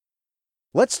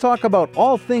Let's talk about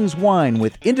all things wine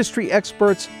with industry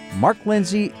experts Mark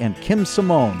Lenzi and Kim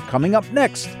Simone coming up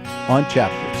next on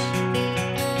Chapters.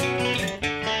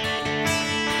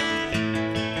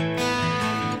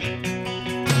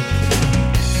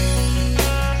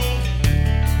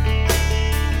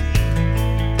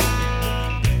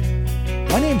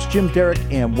 My name's Jim Derick,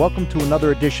 and welcome to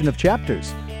another edition of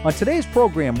Chapters. On today's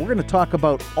program, we're going to talk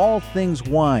about all things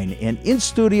wine, and in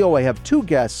studio I have two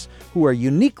guests who are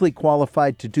uniquely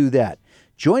qualified to do that.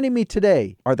 Joining me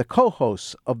today are the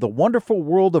co-hosts of the Wonderful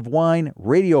World of Wine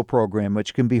radio program,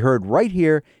 which can be heard right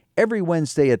here every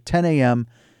Wednesday at 10 a.m.,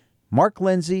 Mark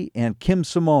Lenzi and Kim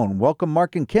Simone. Welcome,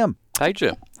 Mark and Kim. Hi,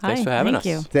 Jim. Thanks for having us.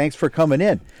 Thank you. Thanks for coming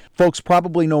in. Folks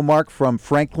probably know Mark from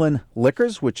Franklin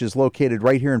Liquors, which is located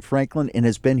right here in Franklin and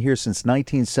has been here since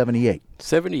 1978.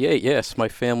 78, yes. My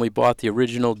family bought the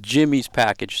original Jimmy's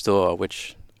package store,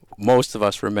 which most of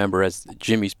us remember as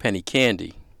Jimmy's Penny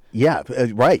Candy. Yeah,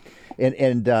 right.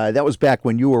 And that was back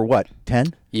when you were, what,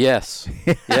 10? Yes,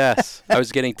 yes. I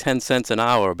was getting 10 cents an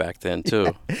hour back then,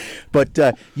 too. But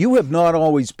you have not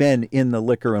always been in the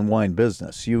liquor and wine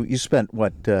business. You spent,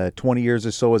 what, 20 years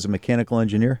or so as a mechanical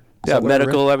engineer? Yeah,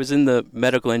 medical. I was in the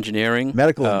medical engineering.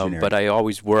 Medical engineering. But I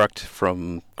always worked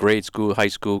from grade school, high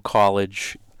school,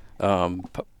 college,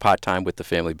 part-time with the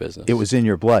family business. It was in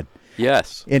your blood.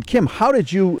 Yes. And Kim, how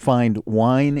did you find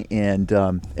wine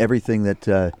and everything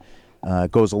that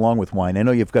goes along with wine? I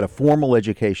know you've got a formal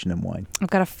education in wine. I've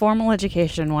got a formal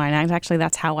education in wine. Actually,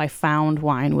 that's how I found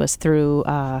wine, was through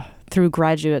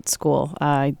graduate school.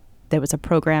 There was a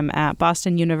program at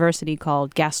Boston University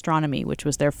called Gastronomy, which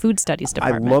was their food studies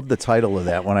department. I love the title of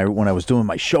that when I was doing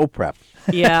my show prep.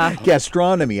 Yeah.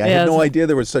 Gastronomy. I had no idea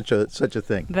there was such a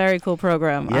thing. Very cool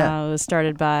program. Yeah. It was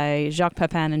started by Jacques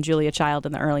Pepin and Julia Child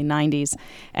in the early 90s.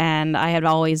 And I had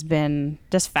always been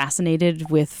just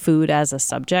fascinated with food as a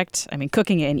subject. I mean,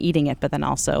 cooking it and eating it, but then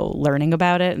also learning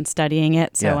about it and studying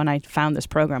it. So when I found this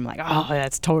program, I'm like, oh,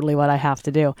 that's totally what I have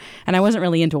to do. And I wasn't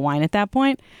really into wine at that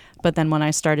point. But then when I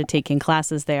started taking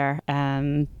classes there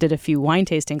and did a few wine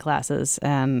tasting classes,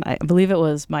 and I believe it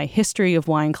was my history of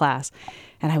wine class,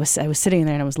 and I was sitting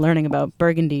there and I was learning about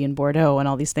Burgundy and Bordeaux and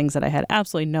all these things that I had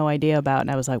absolutely no idea about. And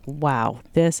I was like, wow,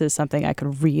 this is something I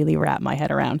could really wrap my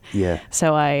head around. Yeah.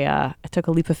 So I took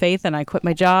a leap of faith and I quit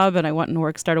my job and I went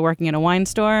and started working in a wine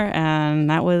store.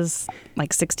 And that was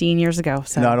like 16 years ago.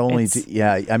 So not only,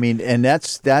 I mean, and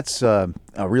that's a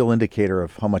real indicator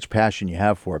of how much passion you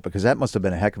have for it, because that must have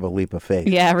been a heck of a leap of faith.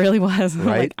 Yeah, it really was.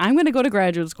 Right? Like, I'm going to go to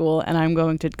graduate school and I'm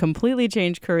going to completely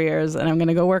change careers and I'm going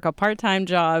to go work a part-time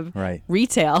job, right.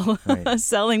 Retail, right.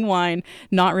 selling wine,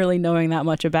 not really knowing that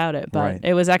much about it. But right.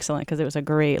 It was excellent because it was a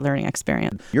great learning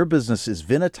experience. Your business is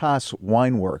Vinitas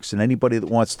Wineworks, and anybody that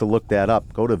wants to look that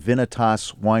up, go to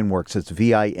Vinitas Wineworks. It's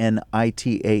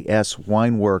VINITAS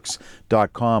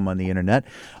Wineworks.com on the internet,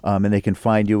 and they can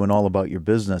find you and all about your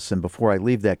business. And before I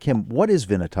leave that, Kim, what is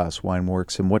Vinitas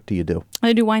Wineworks and what do you do?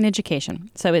 I do wine education.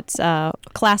 So it's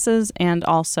classes and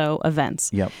also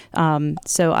events. Yep.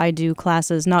 So I do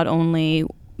classes not only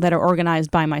that are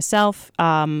organized by myself,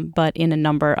 but in a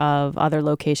number of other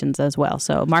locations as well.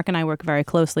 So Mark and I work very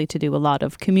closely to do a lot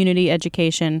of community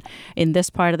education in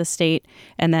this part of the state.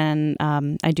 And then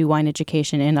I do wine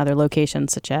education in other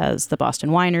locations, such as the Boston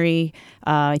Winery.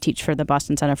 I teach for the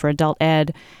Boston Center for Adult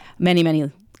Ed.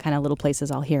 Many kind of little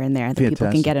places all here and there that Fantastic.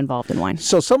 People can get involved in wine.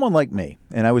 So someone like me,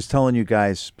 and I was telling you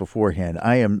guys beforehand,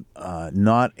 I am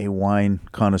not a wine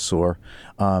connoisseur,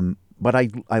 but I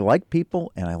like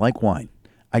people and I like wine.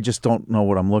 I just don't know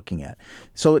what I'm looking at.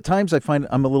 So at times I find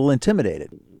I'm a little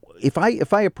intimidated. If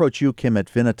I approach you, Kim, at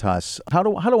Vinitas, how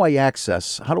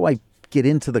do I get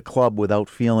into the club without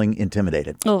feeling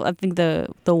intimidated? Well, I think the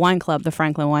wine club, the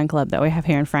Franklin Wine Club that we have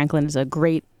here in Franklin, is a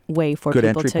great way for Good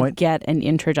people to point. get an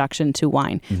introduction to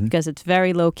wine, because it's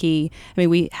very low key. I mean,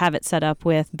 we have it set up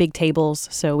with big tables,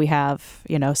 so we have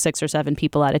 6 or 7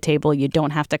 people at a table. You don't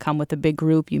have to come with a big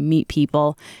group. You meet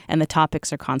people, and the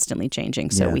topics are constantly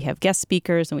changing. So we have guest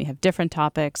speakers and we have different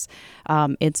topics.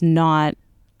 It's not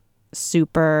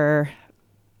super,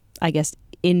 I guess,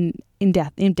 in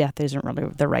depth. In depth isn't really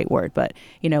the right word, but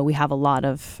we have a lot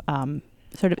of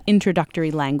sort of introductory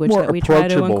language More that we try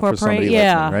to approachable for incorporate. somebody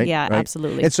Yeah, like me, right? yeah, Right.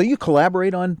 absolutely. And so you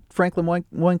collaborate on Franklin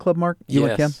Wine Club, Mark? You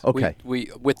and Kim? Yes. Okay.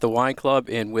 We with the wine club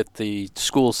and with the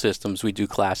school systems, we do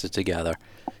classes together.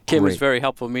 Kim was Great. very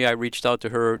helpful to me. I reached out to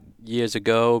her years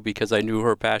ago because I knew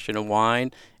her passion in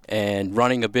wine and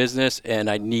running a business, and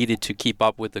I needed to keep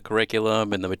up with the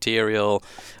curriculum and the material.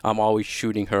 I'm always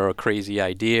shooting her crazy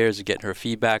ideas, getting her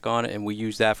feedback on it, and we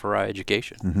use that for our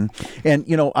education. And,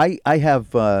 I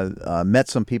have met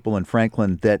some people in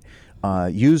Franklin that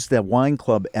use the wine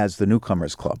club as the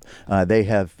newcomers club. They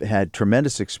have had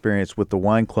tremendous experience with the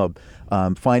wine club,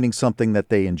 finding something that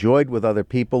they enjoyed with other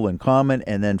people in common,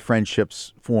 and then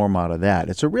friendships form out of that.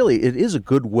 It is a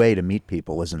good way to meet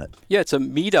people, isn't it? Yeah, it's a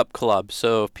meetup club.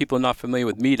 So if people are not familiar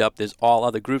with meetup, there's all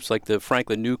other groups like the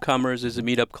Franklin Newcomers is a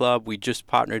meetup club. We just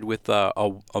partnered with a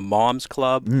moms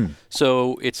club.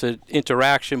 So it's an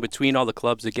interaction between all the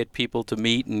clubs that get people to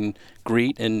meet and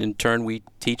greet, and in turn we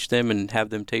teach them and have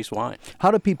them taste wine.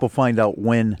 How do people find out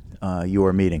when you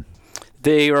are meeting?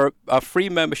 They are a free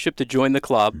membership to join the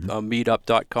club,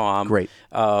 meetup.com. Great.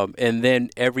 And then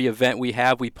every event we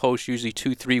have, we post usually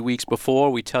 2-3 weeks before.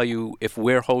 We tell you if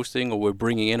we're hosting or we're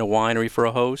bringing in a winery for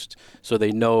a host, so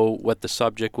they know what the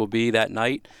subject will be that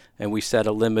night. And we set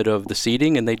a limit of the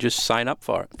seating, and they just sign up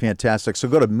for it. Fantastic. So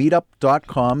go to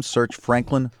meetup.com, search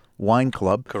Franklin Wine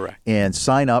Club. Correct. And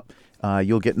sign up.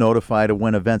 You'll get notified of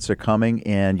when events are coming,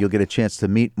 and you'll get a chance to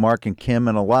meet Mark and Kim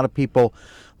and a lot of people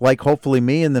like hopefully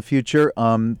me in the future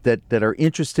that are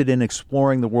interested in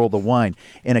exploring the world of wine.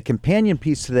 And a companion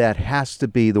piece to that has to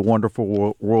be the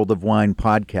Wonderful World of Wine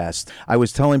podcast. I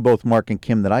was telling both Mark and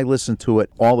Kim that I listen to it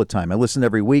all the time. I listen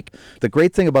every week. The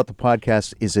great thing about the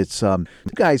podcast is it's you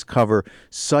guys cover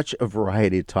such a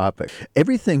variety of topics.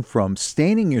 Everything from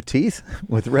staining your teeth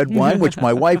with red wine, which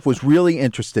my wife was really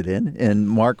interested in, and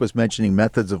Mark was mentioning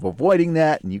methods of avoiding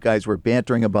that, and you guys were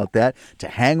bantering about that, to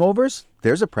hangovers.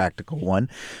 There's a practical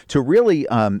one, to really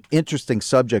interesting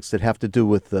subjects that have to do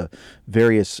with the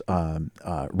various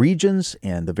regions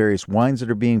and the various wines that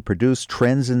are being produced,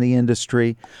 trends in the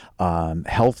industry,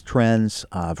 health trends,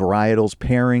 varietals,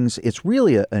 pairings. It's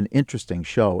really an interesting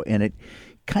show, and it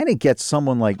kind of gets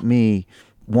someone like me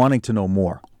wanting to know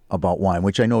more about wine,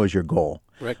 which I know is your goal.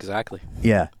 Right, exactly.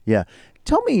 Yeah.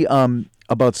 Tell me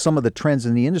about some of the trends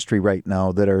in the industry right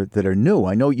now that are new.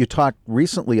 I know you talked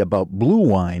recently about blue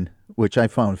wine, which I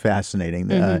found fascinating,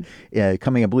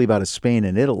 coming, I believe, out of Spain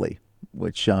and Italy,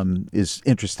 which is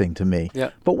interesting to me.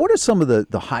 Yeah. But what are some of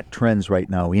the hot trends right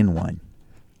now in wine?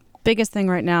 Biggest thing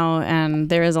right now, and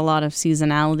there is a lot of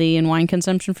seasonality in wine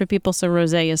consumption for people, so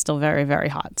rosé is still very, very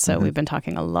hot. So we've been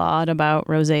talking a lot about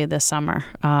rosé this summer.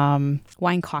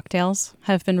 Wine cocktails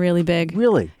have been really big.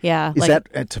 Really? Yeah. Is that,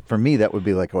 for me, that would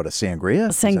be like, what, a sangria?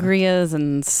 Sangrias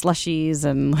and slushies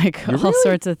and all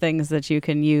sorts of things that you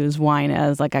can use wine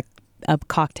as like a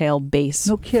cocktail base.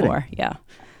 No kidding. For. Yeah.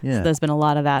 Yeah. So there's been a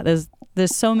lot of that.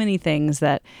 There's so many things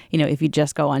that, if you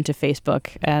just go onto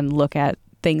Facebook and look at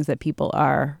things that people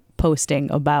are posting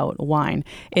about wine,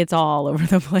 it's all over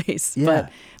the place. Yeah.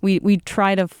 But we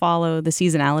try to follow the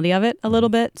seasonality of it a little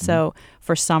bit. So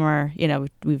for summer,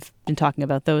 we've been talking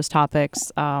about those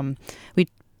topics. We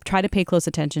try to pay close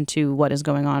attention to what is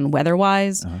going on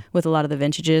weather-wise with a lot of the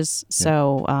vintages.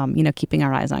 So, keeping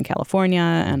our eyes on California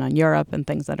and on Europe and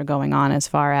things that are going on as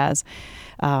far as,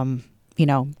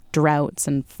 droughts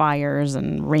and fires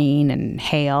and rain and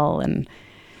hail, and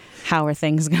how are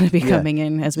things going to be coming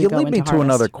in as we go into harvest. You lead me to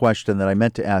another question that I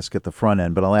meant to ask at the front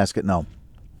end, but I'll ask it now.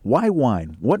 Why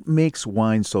wine? What makes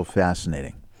wine so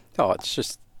fascinating? Oh, it's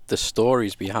just the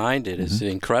stories behind it is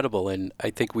incredible. And I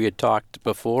think we had talked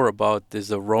before about there's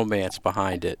a romance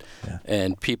behind it. Yeah.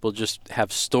 And people just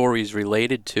have stories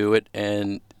related to it.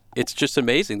 And it's just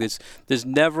amazing. There's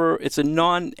never, it's a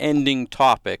non-ending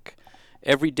topic.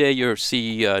 Every day you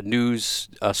see news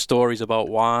stories about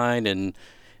wine, and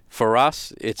for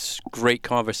us, it's great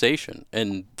conversation.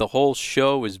 And the whole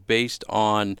show is based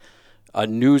on a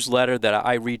newsletter that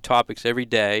I read topics every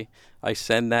day. I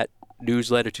send that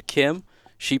newsletter to Kim.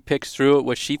 She picks through it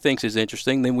what she thinks is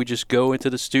interesting. Then we just go into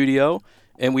the studio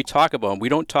and we talk about them. We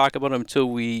don't talk about them until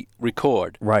we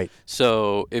record. Right.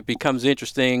 So it becomes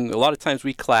interesting. A lot of times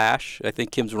we clash. I think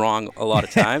Kim's wrong a lot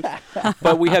of times.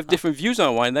 But we have different views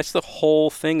on wine. That's the whole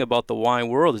thing about the wine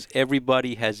world, is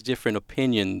everybody has different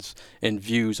opinions and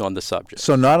views on the subject.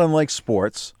 So not unlike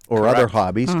sports or Correct. other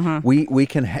hobbies, we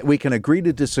can agree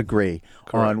to disagree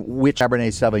Correct. on which Cabernet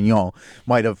Sauvignon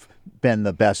might have been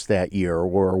the best that year,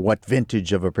 or what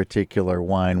vintage of a particular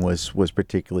wine was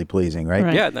particularly pleasing,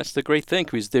 right? Yeah, and that's the great thing,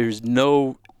 because there's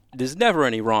never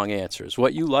any wrong answers.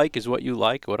 What you like is what you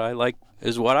like. What I like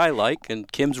is what I like,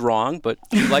 and Kim's wrong, but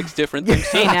she likes different things.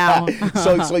 Hey now.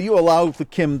 So you allow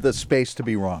Kim the space to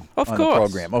be wrong of on course. the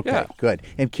program. Okay, yeah. Good.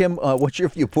 And Kim, what's your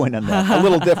viewpoint on that? A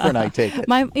little different, I take it.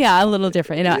 A little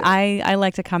different. I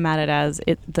like to come at it as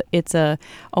it's a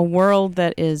world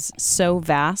that is so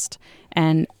vast,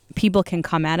 and people can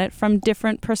come at it from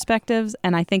different perspectives,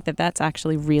 and I think that that's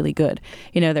actually really good.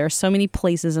 There are so many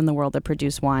places in the world that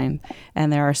produce wine,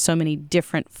 and there are so many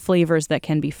different flavors that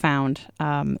can be found.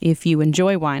 If you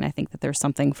enjoy wine, I think that there's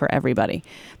something for everybody.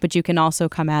 But you can also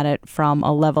come at it from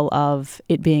a level of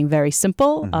it being very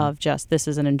simple, of just this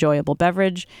is an enjoyable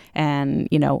beverage, and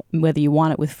whether you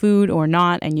want it with food or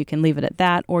not, and you can leave it at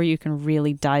that, or you can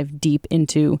really dive deep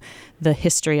into the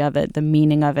history of it, the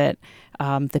meaning of it,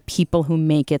 the people who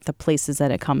make it, the places that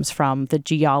it comes from, the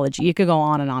geology. You could go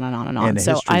on and on and on and on. And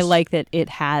so I like that it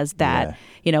has that,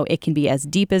 it can be as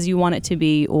deep as you want it to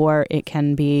be, or it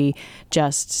can be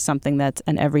just something that's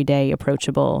an everyday,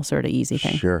 approachable, sort of easy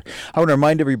thing. Sure. I want to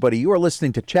remind everybody, you are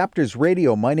listening to Chapters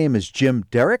Radio. My name is Jim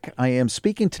Derick. I am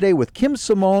speaking today with Kim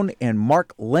Simone and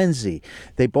Mark Lenzi.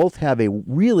 They both have a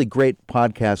really great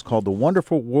podcast called The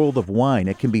Wonderful World of Wine.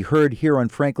 It can be heard here on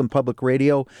Franklin Public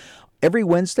Radio every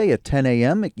Wednesday at 10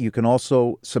 a.m. You can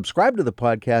also subscribe to the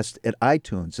podcast at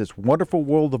iTunes. It's Wonderful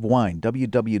World of Wine,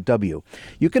 WWW.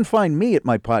 You can find me at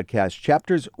my podcast,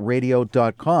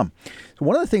 chaptersradio.com. So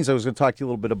one of the things I was going to talk to you a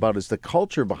little bit about is the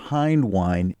culture behind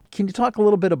wine. Can you talk a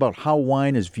little bit about how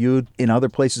wine is viewed in other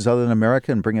places other than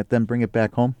America and bring it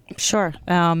back home? Sure.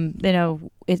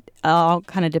 It all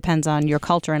kind of depends on your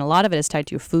culture, and a lot of it is tied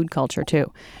to your food culture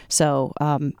too. So,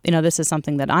 this is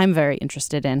something that I'm very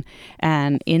interested in.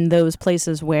 And in those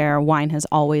places where wine has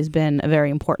always been a very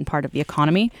important part of the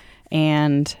economy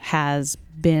and has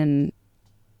been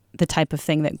the type of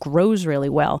thing that grows really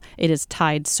well, it is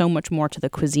tied so much more to the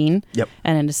cuisine,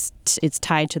 and it's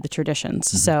tied to the traditions.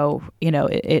 So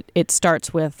it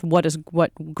starts with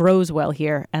what grows well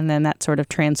here, and then that sort of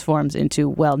transforms into,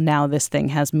 well, now this thing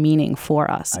has meaning for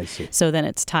us. I see. So then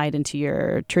it's tied into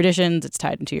your traditions, it's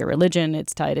tied into your religion,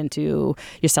 it's tied into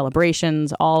your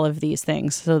celebrations, all of these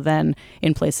things. So then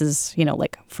in places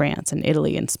like France and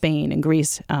Italy and Spain and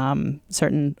Greece,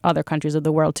 certain other countries of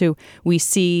the world too, we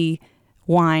see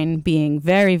wine being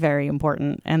very, very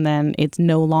important, and then it's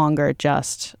no longer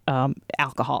just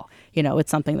alcohol.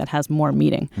 It's something that has more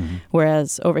meaning.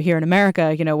 Whereas over here in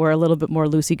America, we're a little bit more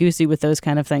loosey-goosey with those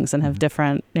kind of things and have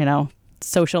different,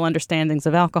 social understandings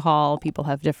of alcohol. People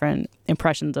have different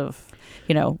impressions of,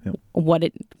 what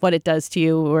it does to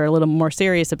you. We're a little more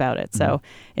serious about it. So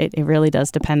it really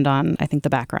does depend on, I think, the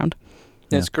background.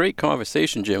 It's great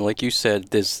conversation, Jim. Like you said,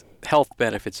 there's health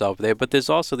benefits out there, but there's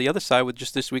also the other side. With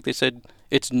just this week, they said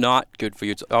it's not good for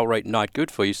you. It's outright not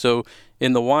good for you. So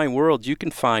in the wine world, you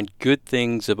can find good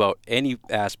things about any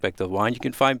aspect of wine. You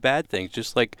can find bad things.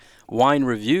 Just like wine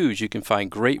reviews, you can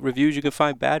find great reviews, you can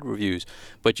find bad reviews,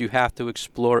 but you have to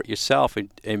explore it yourself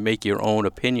and make your own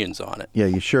opinions on it. Yeah,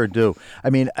 you sure do. I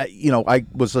mean, I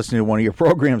was listening to one of your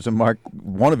programs, and Mark,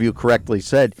 one of you correctly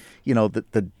said,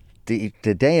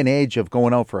 the day and age of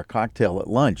going out for a cocktail at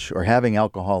lunch or having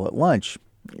alcohol at lunch,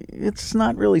 it's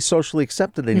not really socially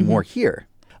accepted anymore here.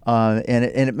 And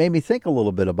it made me think a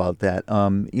little bit about that.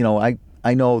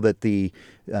 I know that the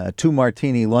 2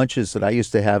 martini lunches that I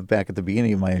used to have back at the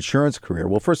beginning of my insurance career.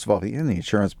 Well, first of all, in the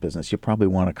insurance business, you probably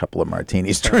want a couple of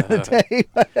martinis during the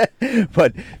day.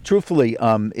 But truthfully,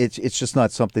 it's just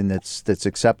not something that's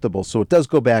acceptable. So it does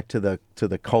go back to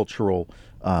the cultural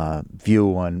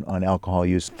view on alcohol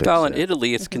use. Well, in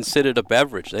Italy, it's considered a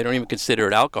beverage. They don't even consider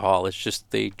it alcohol. It's just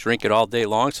they drink it all day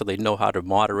long, so they know how to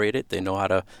moderate it. They know how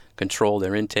to control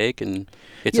their intake, and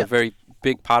it's a very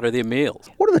big part of their meals.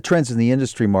 What are the trends in the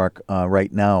industry, Mark,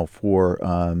 right now for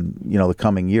the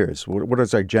coming years? What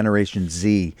is our Generation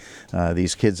Z,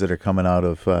 these kids that are coming out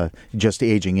of just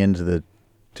aging into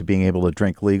to being able to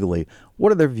drink legally?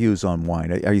 What are their views on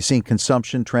wine? Are you seeing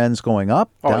consumption trends going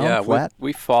up, down, flat?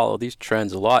 We follow these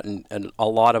trends a lot, and a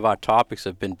lot of our topics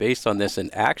have been based on this.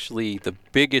 And actually, the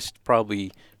biggest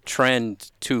probably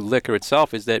trend to liquor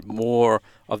itself is that more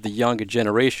of the younger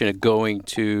generation are going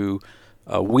to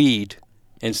weed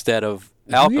instead of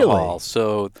alcohol. Really?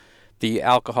 So the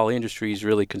alcohol industry is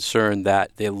really concerned that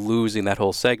they're losing that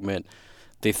whole segment.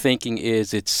 The thinking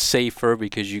is it's safer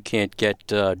because you can't get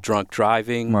drunk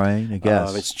driving. Right, I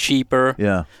guess. It's cheaper.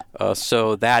 Yeah.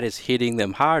 So that is hitting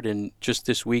them hard. And just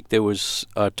this week there was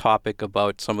a topic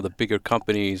about some of the bigger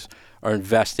companies are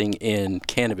investing in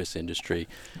cannabis industry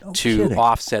to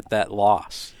offset that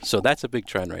loss. So that's a big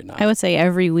trend right now. I would say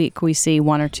every week we see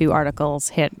 1 or 2 articles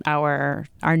hit our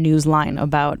news line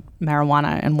about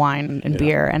marijuana and wine and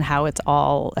beer and how it's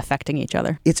all affecting each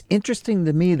other. It's interesting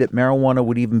to me that marijuana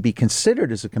would even be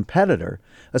considered as a competitor,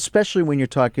 especially when you're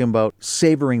talking about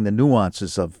savoring the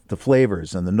nuances of the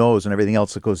flavors and the nose and everything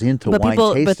else that goes into wine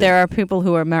tasting. But there are people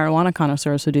who are marijuana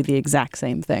connoisseurs who do the exact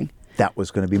same thing. That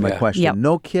was going to be my question. Yep.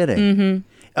 No kidding.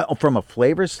 From a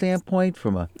flavor standpoint,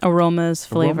 from a aromas,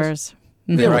 flavors.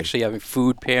 They're Really? actually having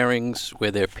food pairings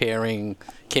where they're pairing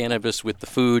cannabis with the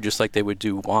food, just like they would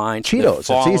do wine. Cheetos,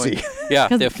 it's easy. Yeah,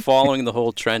 they're following the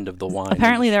whole trend of the wine.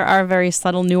 Apparently, there are very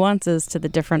subtle nuances to the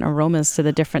different aromas, to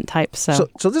the different types. So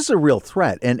this is a real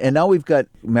threat. And now we've got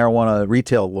marijuana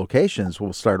retail locations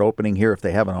will start opening here. If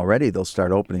they haven't already, they'll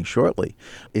start opening shortly.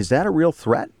 Is that a real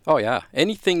threat? Oh, yeah.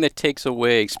 Anything that takes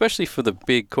away, especially for the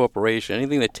big corporation,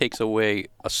 anything that takes away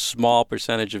a small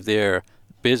percentage of their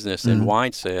business and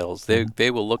wine sales,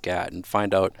 they will look at and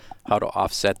find out how to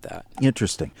offset that.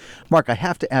 Interesting. Mark, I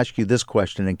have to ask you this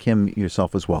question, and Kim,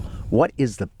 yourself as well. What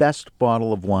is the best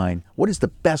bottle of wine? What is the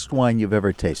best wine you've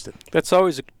ever tasted? That's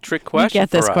always a trick question. We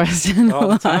get this for us question all a the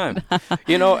lot. time.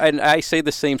 And I say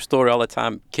the same story all the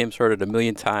time. Kim's heard it a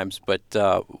million times, but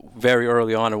very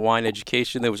early on in wine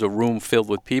education, there was a room filled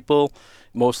with people,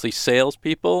 mostly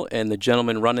salespeople, and the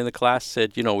gentleman running the class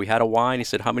said, we had a wine. He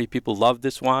said, how many people love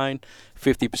this wine?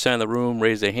 50% of the room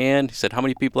raised their hand. He said, how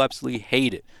many people absolutely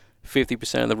hate it?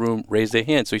 50% of the room raised their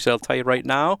hand. So he said, I'll tell you right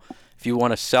now, if you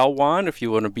want to sell wine, if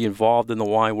you want to be involved in the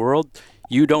wine world,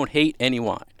 you don't hate any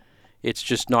wine. It's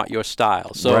just not your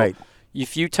style. So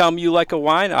if you tell me you like a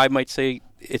wine, I might say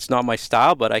it's not my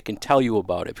style, but I can tell you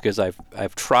about it because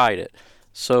I've tried it.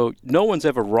 So no one's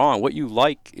ever wrong. What you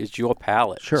like is your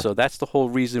palate. Sure. So that's the whole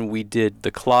reason we did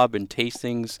the club and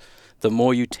tastings. The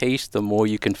more you taste, the more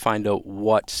you can find out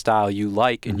what style you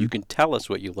like, and you can tell us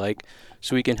what you like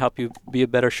so we can help you be a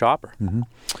better shopper.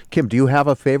 Kim, do you have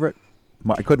a favorite?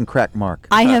 I couldn't crack Mark.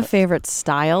 I have favorite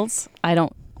styles. I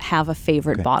don't have a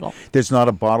favorite bottle. There's not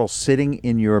a bottle sitting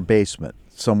in your basement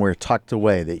somewhere tucked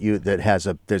away you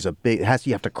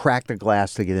have to crack the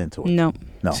glass to get into it. No.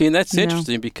 See, and that's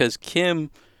interesting because Kim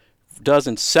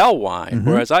doesn't sell wine,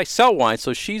 whereas I sell wine,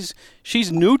 so she's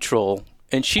neutral,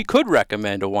 and she could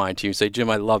recommend a wine to you and say,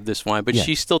 Jim, I love this wine, but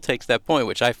she still takes that point,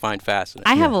 which I find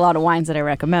fascinating. I have a lot of wines that I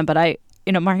recommend, but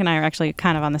Mark and I are actually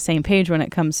kind of on the same page when it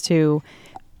comes to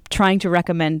trying to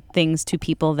recommend things to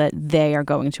people that they are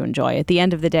going to enjoy. At the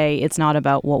end of the day, it's not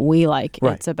about what we like.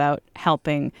 Right. It's about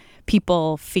helping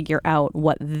people figure out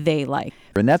what they like.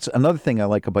 And that's another thing I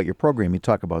like about your program. You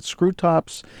talk about screw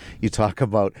tops. You talk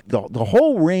about the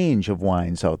whole range of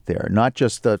wines out there, not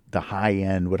just the high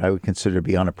end, what I would consider to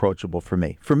be unapproachable for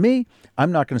me. For me,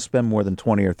 I'm not going to spend more than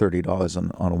 $20 or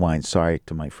 $30 on a wine. Sorry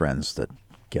to my friends that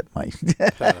get my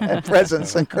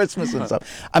presents and Christmas and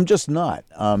stuff. I'm just not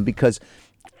because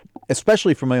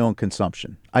especially for my own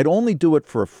consumption. I'd only do it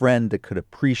for a friend that could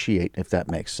appreciate, if that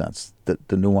makes sense,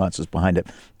 the nuances behind it.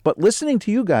 But listening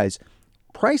to you guys,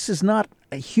 price is not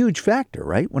a huge factor,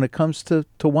 right, when it comes to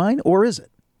wine, or is it?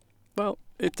 Well,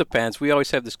 it depends. We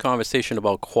always have this conversation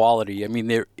about quality. I mean,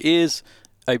 there is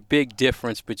a big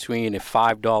difference between a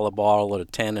 $5 bottle and a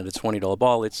 $10 and a $20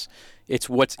 bottle. It's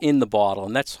what's in the bottle,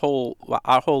 and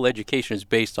our whole education is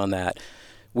based on that.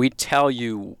 We tell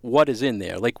you what is in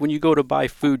there. Like when you go to buy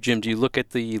food, Jim, do you look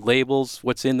at the labels,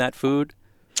 what's in that food?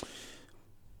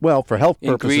 Well, for health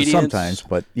purposes sometimes,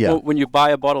 but yeah. Well, when you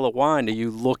buy a bottle of wine, are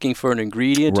you looking for an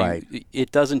ingredient? Right.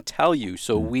 It doesn't tell you.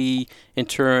 So we, in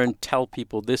turn, tell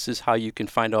people this is how you can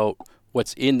find out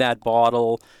what's in that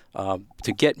bottle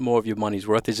to get more of your money's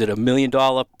worth. Is it $1 million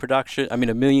production? I mean,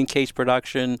 a 1 million case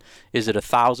production? Is it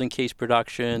 1,000 case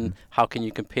production? How can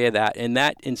you compare that? And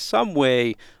that, in some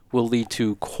way, will lead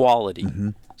to quality.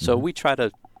 So we try to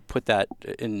put that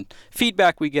in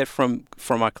feedback we get from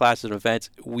our classes and events.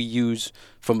 We use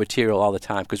for material all the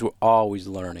time because we're always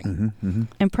learning.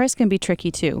 And price can be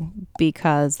tricky too,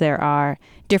 because there are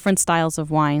different styles of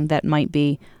wine that might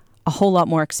be a whole lot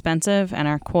more expensive and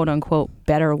are quote unquote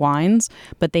better wines,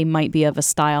 but they might be of a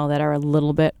style that are a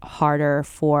little bit harder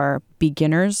for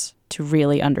beginners to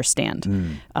really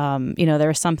understand. There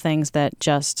are some things that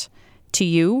just to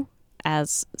you,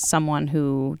 as someone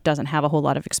who doesn't have a whole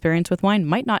lot of experience with wine,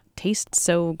 might not taste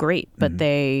so great, but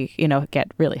they,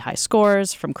 get really high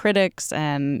scores from critics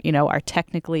and, are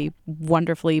technically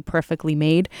wonderfully, perfectly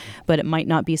made, but it might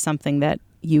not be something that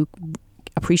you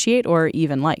appreciate or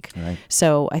even like. Right.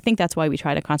 So I think that's why we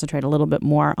try to concentrate a little bit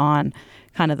more on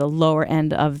kind of the lower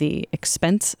end of the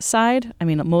expense side. I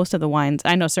mean, most of the wines,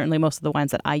 I know certainly most of the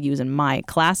wines that I use in my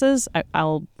classes,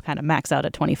 I'll kind of max out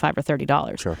at $25 or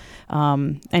 $30. Sure.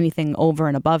 Anything over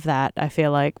and above that, I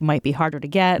feel like might be harder to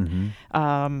get.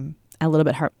 A little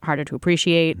bit harder to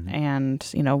appreciate, and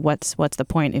what's the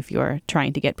point if you're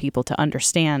trying to get people to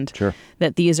understand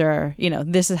that these are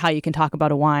this is how you can talk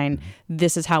about a wine.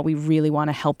 This is how we really want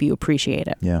to help you appreciate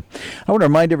it. Yeah, I want to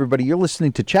remind everybody you're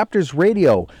listening to Chapters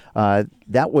Radio.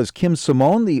 That was Kim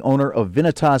Simone, the owner of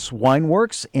Vinitas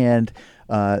Wineworks, and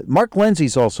Mark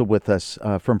Lenzi's also with us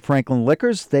from Franklin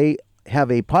Liquors. They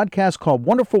have a podcast called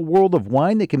Wonderful World of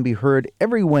Wine that can be heard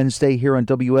every Wednesday here on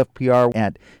WFPR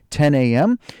at 10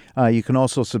 a.m. You can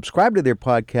also subscribe to their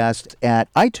podcast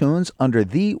at iTunes under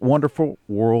The Wonderful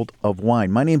World of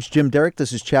Wine. My name's Jim Derick.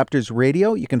 This is Chapters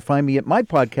Radio. You can find me at my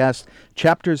podcast,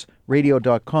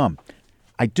 chaptersradio.com.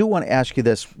 I do want to ask you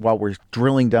this while we're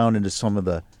drilling down into some of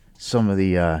the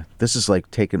this is like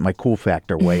taking my cool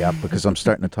factor way up because I'm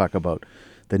starting to talk about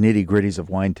the nitty-gritties of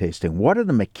wine tasting. What are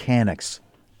the mechanics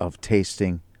of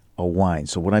tasting a wine?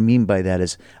 So what I mean by that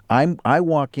is I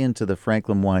walk into the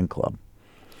Franklin Wine Club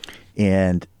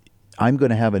and I'm going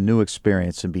to have a new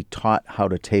experience and be taught how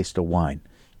to taste a wine.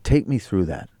 Take me through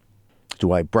that.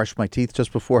 Do I brush my teeth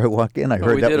just before I walk in? I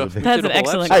heard that was That's an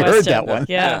excellent question. I heard that one.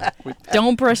 Yeah.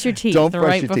 Don't brush your teeth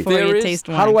before you taste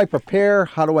wine. How do I prepare?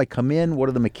 How do I come in? What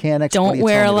are the mechanics? Don't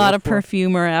wear a lot of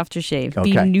perfume or aftershave.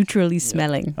 Okay. Be neutrally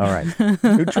smelling. All right.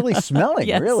 Neutrally smelling,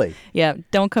 yes. Really? Yeah.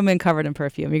 Don't come in covered in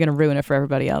perfume. You're going to ruin it for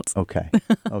everybody else. Okay.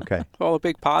 Well, a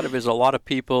big part of it is a lot of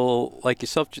people like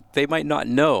yourself, they might not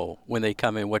know when they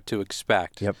come in what to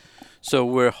expect. Yep. So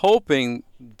we're hoping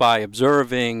by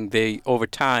observing, they over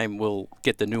time will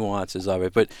get the nuances of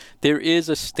it. But there is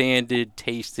a standard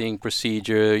tasting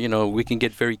procedure. You know, we can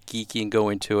get very geeky and go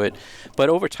into it. But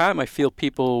over time, I feel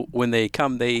people, when they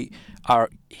come, they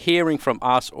are hearing from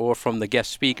us or from the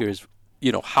guest speakers,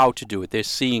 you know, how to do it. They're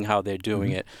seeing how they're doing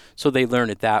it. So they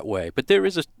learn it that way. But there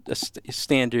is a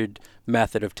standard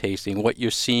method of tasting. What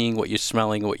you're seeing, what you're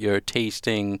smelling, what you're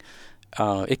tasting,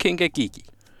 it can get geeky.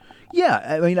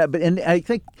 Yeah, I mean, and I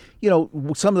think, you know,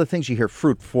 some of the things you hear,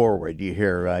 fruit forward, you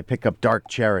hear, I pick up dark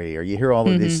cherry, or you hear all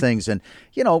of these things. And,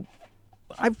 you know,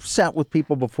 I've sat with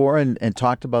people before and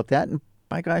talked about that. And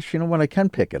by gosh, you know what, I can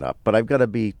pick it up, but I've got to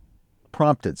be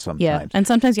prompted sometimes. Yeah, and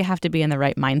sometimes you have to be in the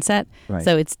right mindset. Right.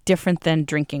 So it's different than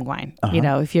drinking wine. You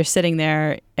know, if you're sitting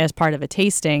there as part of a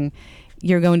tasting,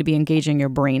 you're going to be engaging your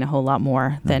brain a whole lot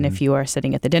more than if you are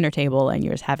sitting at the dinner table and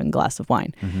you're just having a glass of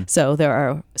wine. So there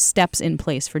are steps in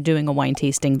place for doing a wine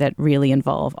tasting that really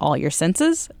involve all your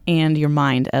senses and your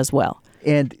mind as well.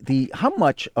 And how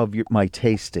much of my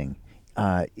tasting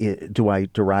do I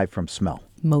derive from smell?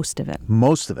 Most of it.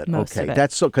 Most of it. Okay.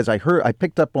 That's so, because I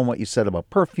picked up on what you said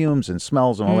about perfumes and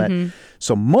smells and all that.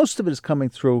 So most of it is coming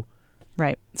through.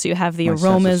 Right. So you have the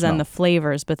aromas and the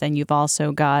flavors, but then you've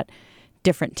also got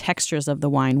different textures of the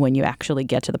wine when you actually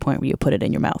get to the point where you put it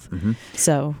in your mouth.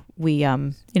 So we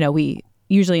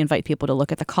usually invite people to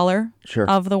look at the color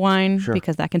of the wine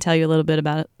because that can tell you a little bit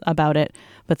about it.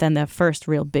 But then the first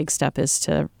real big step is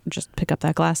to just pick up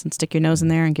that glass and stick your nose in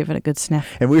there and give it a good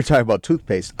sniff. And we were talking about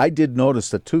toothpaste. I did notice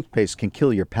that toothpaste can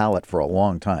kill your palate for a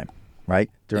long time,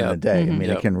 right? During the day. I mean,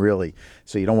 it can really,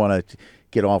 so you don't want to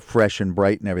get all fresh and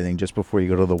bright and everything just before you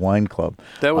go to the wine club.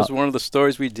 That was one of the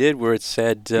stories we did where it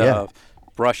said,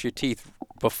 brush your teeth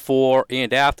before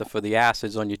and after for the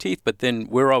acids on your teeth. But then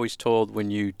we're always told when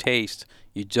you taste,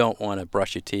 you don't want to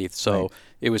brush your teeth. So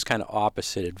it was kind of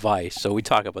opposite advice. So we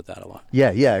talk about that a lot.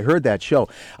 Yeah, I heard that show.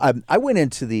 I went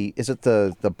into the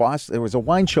Boston, there was a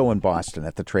wine show in Boston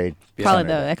at the trade. Probably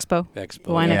the Expo.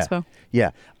 The Wine Expo.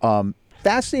 Yeah.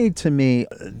 Fascinating to me,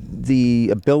 the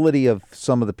ability of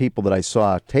some of the people that I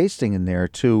saw tasting in there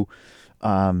to,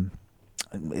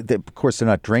 of course, they're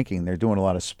not drinking. They're doing a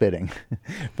lot of spitting.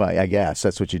 But I guess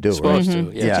that's what you do, right? That's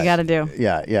what you got to do.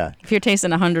 Yeah. If you're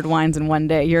tasting 100 wines in one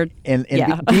day, you're... And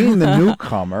being the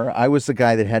newcomer, I was the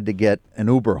guy that had to get an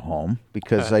Uber home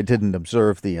because I didn't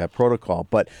observe the protocol.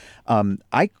 But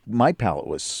my palate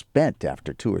was spent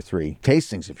after 2 or 3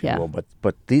 tastings, if you will.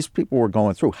 But these people were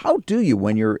going through. How do you,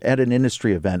 when you're at an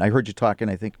industry event? I heard you talking,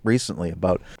 I think, recently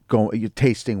about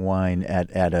tasting wine at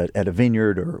a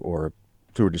vineyard or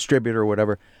through a distributor or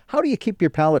whatever. How do you keep your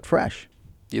palate fresh?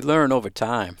 You learn over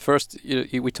time. First,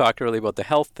 we talked earlier about the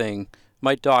health thing.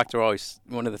 My doctor always,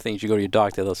 one of the things you go to your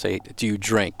doctor, they'll say, do you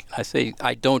drink? I say,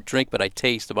 I don't drink, but I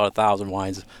taste about 1,000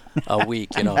 wines a week,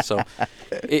 So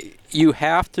you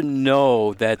have to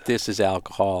know that this is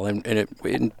alcohol.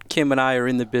 And Kim and I are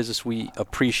in the business. We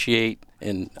appreciate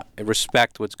and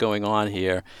respect what's going on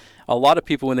here. A lot of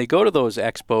people, when they go to those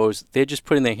expos, they're just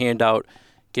putting their hand out,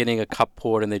 getting a cup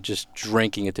poured, and they're just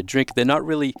drinking it to drink. They're not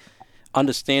really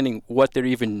understanding what they're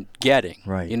even getting.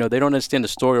 Right. They don't understand the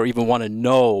story or even want to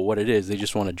know what it is. They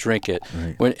just want to drink it.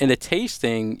 Right. When in a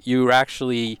tasting, you're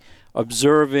actually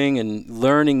observing and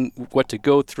learning what to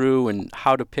go through and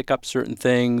how to pick up certain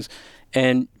things.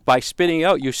 And by spitting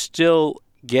out, you're still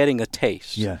getting a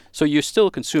taste. Yeah. So you're still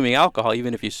consuming alcohol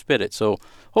even if you spit it. So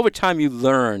over time, you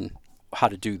learn how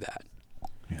to do that.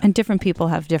 And different people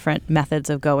have different methods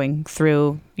of going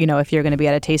through, if you're going to be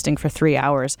at a tasting for 3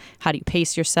 hours, how do you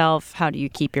pace yourself? How do you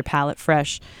keep your palate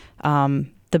fresh?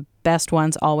 The best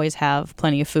ones always have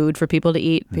plenty of food for people to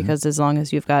eat, because as long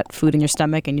as you've got food in your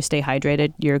stomach and you stay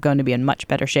hydrated, you're going to be in much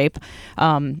better shape.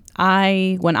 When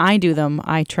I do them,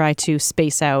 I try to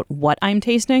space out what I'm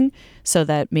tasting, so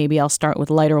that maybe I'll start with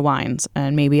lighter wines,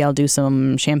 and maybe I'll do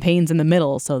some champagnes in the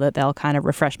middle, so that they'll kind of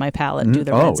refresh my palate and do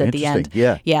the reds at the end.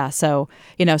 Yeah. So,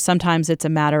 sometimes it's a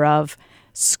matter of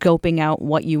scoping out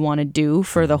what you want to do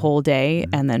for the whole day,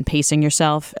 and then pacing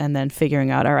yourself, and then figuring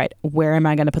out, all right, where am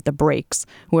I going to put the brakes?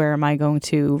 Where am I going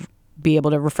to be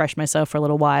able to refresh myself for a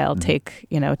little while, take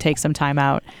some time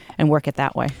out and work it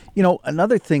that way.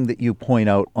 Another thing that you point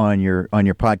out on your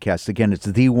podcast, again, it's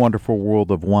The Wonderful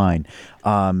World of Wine.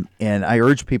 And I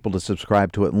urge people to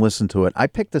subscribe to it and listen to it. I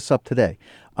picked this up today.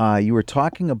 You were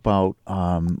talking about,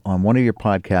 on one of your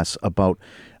podcasts, about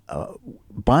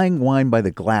buying wine by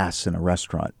the glass in a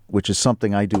restaurant, which is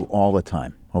something I do all the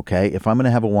time. Okay, if I'm going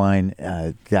to have a wine,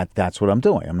 that's what I'm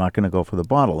doing. I'm not going to go for the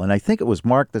bottle. And I think it was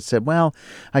Mark that said, well,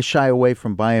 I shy away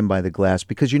from buying by the glass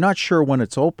because you're not sure when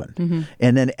it's opened. Mm-hmm.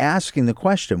 And then asking the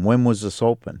question, when was this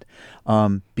opened?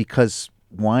 Because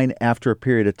wine, after a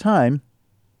period of time,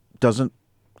 doesn't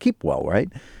keep well, right?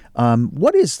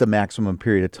 What is the maximum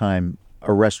period of time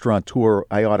a restaurateur,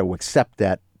 I ought to accept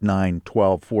that $9,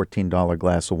 $12, $14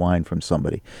 glass of wine from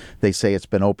somebody? They say it's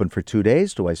been open for 2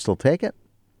 days. Do I still take it?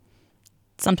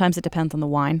 Sometimes it depends on the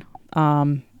wine.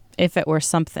 If it were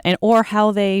something, or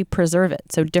how they preserve it.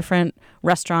 So different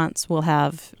restaurants will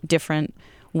have different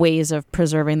ways of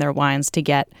preserving their wines to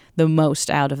get the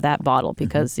most out of that bottle,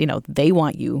 because they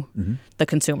want you, the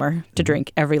consumer, to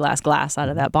drink every last glass out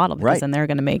of that bottle, because then they're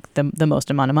going to make the most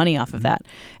amount of money off of that.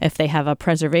 If they have a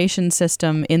preservation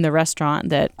system in the restaurant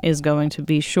that is going to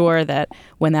be sure that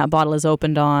when that bottle is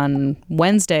opened on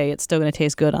Wednesday, it's still going to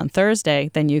taste good on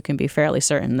Thursday, then you can be fairly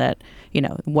certain that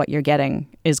what you're getting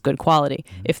is good quality.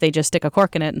 If they just stick a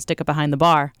cork in it and stick it behind the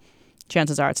bar,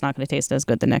 chances are it's not going to taste as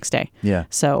good the next day. Yeah.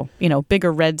 So,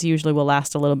 bigger reds usually will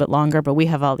last a little bit longer, but we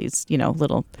have all these,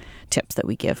 little tips that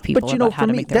we give people about how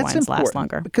to make their wines last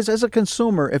longer. Because as a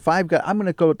consumer, if I'm going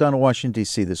to go down to Washington,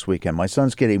 D.C. this weekend. My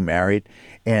son's getting married,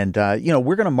 and,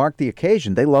 we're going to mark the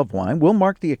occasion. They love wine. We'll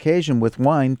mark the occasion with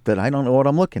wine that I don't know what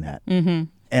I'm looking at. Mm-hmm.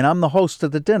 And I'm the host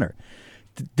of the dinner.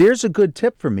 There's a good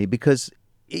tip for me, because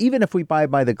even if we buy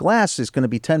by the glass, there's going to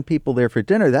be 10 people there for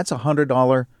dinner. That's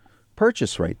 $100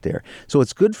 purchase right there. So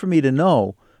it's good for me to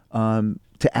know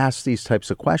to ask these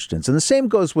types of questions. And the same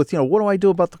goes with, what do I do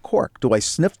about the cork? Do I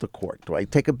sniff the cork? Do I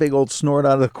take a big old snort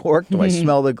out of the cork? Do I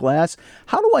smell the glass?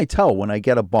 How do I tell when I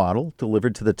get a bottle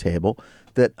delivered to the table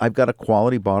that I've got a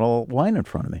quality bottle of wine in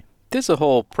front of me? There's a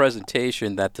whole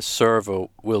presentation that the server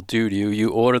will do to you. You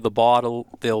order the bottle,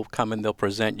 they'll come and they'll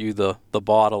present you the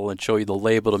bottle and show you the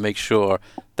label to make sure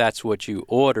that's what you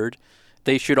ordered.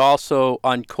 They should also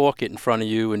uncork it in front of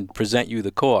you and present you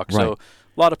the cork. Right. So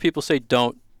a lot of people say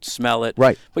don't smell it.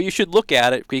 Right. But you should look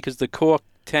at it, because the cork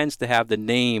tends to have the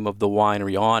name of the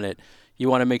winery on it. You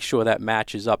want to make sure that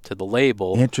matches up to the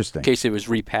label. Interesting. In case it was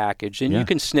repackaged. And you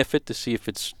can sniff it to see if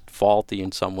it's faulty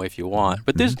in some way if you want.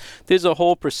 But there's a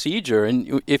whole procedure.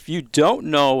 And if you don't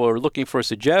know or looking for a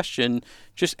suggestion,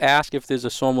 just ask if there's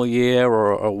a sommelier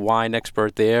or a wine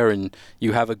expert there, and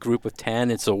you have a group of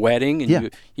 10, it's a wedding,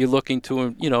 and you're looking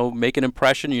to, make an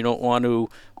impression. You don't want to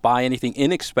buy anything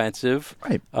inexpensive.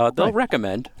 Right. They'll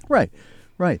recommend. Right.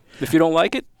 If you don't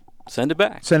like it, send it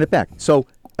back. So,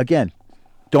 again,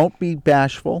 don't be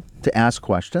bashful to ask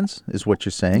questions, is what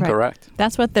you're saying. Right. Correct.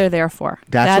 That's what they're there for.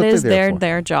 That is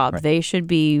their job. Right. They should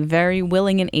be very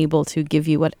willing and able to give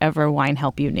you whatever wine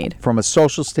help you need. From a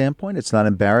social standpoint, it's not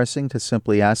embarrassing to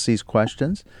simply ask these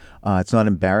questions. It's not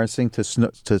embarrassing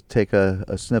to take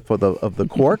a sniff of the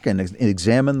cork and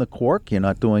examine the cork. You're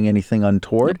not doing anything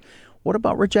untoward. Yep. What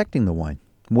about rejecting the wine?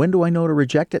 When do I know to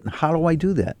reject it, and how do I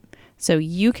do that? So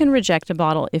you can reject a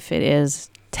bottle if it is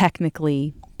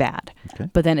technically bad. Okay.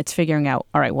 But then it's figuring out,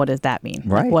 all right, what does that mean?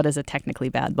 Right. Like, what is a technically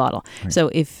bad bottle? Right.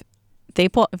 So if they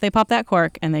pop that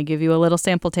cork and they give you a little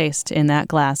sample taste in that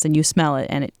glass and you smell it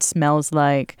and it smells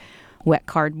like wet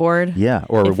cardboard. Yeah,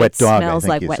 or a wet dog. It smells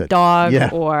like wet dog,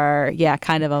 or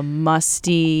kind of a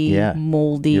musty,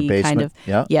 moldy kind of.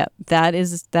 Yeah, that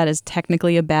is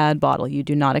technically a bad bottle. You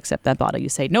do not accept that bottle. You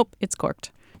say, nope, it's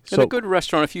corked. In a good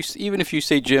restaurant, even if you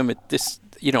say, Jim,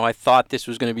 I thought this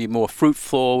was going to be more fruit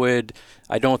forward,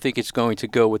 I don't think it's going to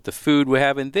go with the food we're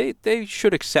having, they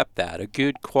should accept that. A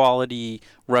good quality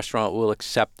restaurant will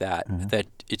accept that, that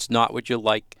it's not what you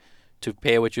like to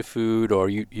pair with your food, or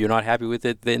you're not happy with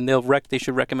it, then they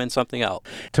should recommend something else.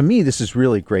 To me, this is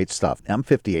really great stuff. I'm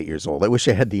 58 years old. I wish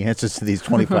I had the answers to these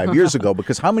 25 years ago,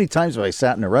 because how many times have I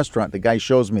sat in a restaurant, the guy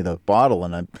shows me the bottle,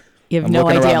 and I'm You have I'm no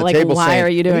looking around idea, the like, table why saying, are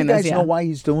you doing do you this? guys know why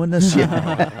he's doing this?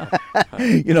 Yeah.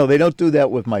 They don't do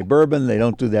that with my bourbon. They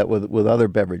don't do that with other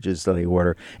beverages that I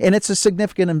order. And it's a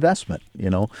significant investment,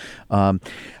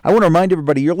 I want to remind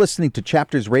everybody, you're listening to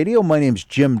Chapters Radio. My name's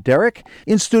Jim Derick.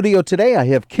 In studio today, I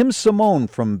have Kim Simone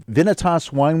from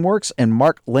Vinitas Wineworks and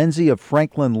Mark Lenzi of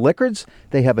Franklin Liquors.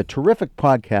 They have a terrific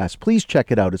podcast. Please check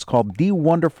it out. It's called The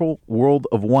Wonderful World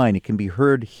of Wine. It can be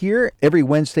heard here every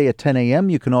Wednesday at 10 a.m.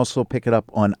 You can also pick it up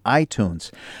on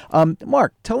iTunes.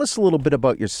 Mark, tell us a little bit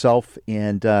about yourself.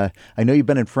 And I know you've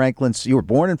been in Franklin. You were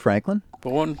born in Franklin.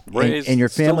 Born, raised, and your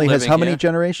family still has how many here.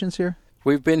 generations here?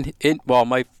 We've been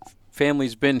my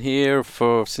family's been here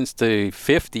since the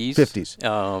 50s.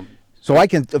 50s. So I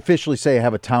can officially say I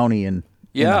have a townie in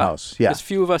the house. Yeah. There's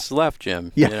few of us left,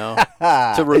 Jim. Yeah.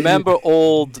 To remember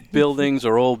old buildings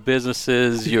or old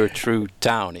businesses, you're a true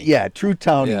townie. Yeah, true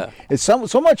townie. Yeah. It's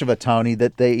so much of a townie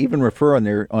that they even refer on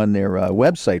their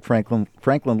website,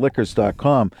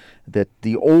 franklinliquors.com, that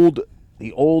the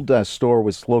old store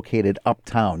was located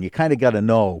uptown. You kind of got to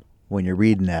know when you're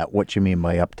reading that what you mean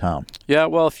by uptown. Yeah,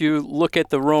 well, if you look at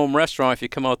the Rome restaurant, if you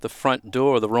come out the front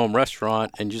door of the Rome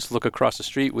restaurant and just look across the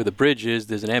street where the bridge is,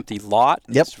 there's an empty lot.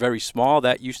 Yep. It's very small.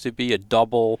 That used to be a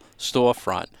double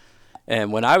storefront.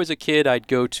 And when I was a kid, I'd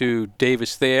go to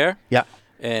Davis Thayer. Yeah.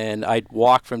 And I'd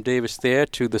walk from Davis Thayer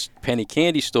to the penny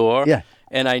candy store. Yeah.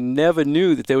 And I never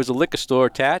knew that there was a liquor store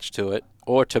attached to it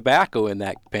or tobacco in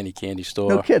that penny candy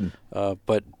store. No kidding.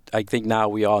 But I think now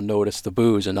we all notice the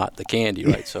booze and not the candy,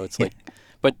 right? So it's like,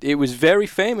 but it was very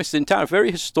famous in town,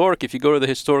 very historic. If you go to the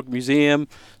Historic Museum,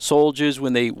 soldiers,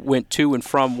 when they went to and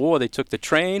from war, they took the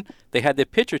train, they had their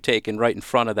picture taken right in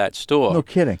front of that store. No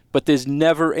kidding. But there's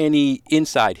never any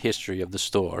inside history of the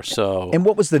store. So. And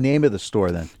what was the name of the store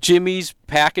then? Jimmy's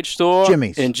Package Store.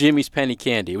 Jimmy's. And Jimmy's Penny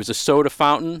Candy. It was a soda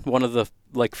fountain, one of the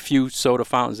few soda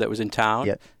fountains that was in town.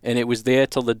 Yep. And it was there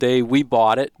till the day we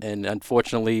bought it. And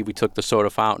unfortunately, we took the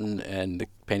soda fountain and the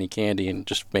penny candy and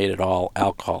just made it all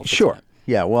alcohol. Sure.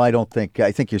 Yeah, well, I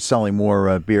think you're selling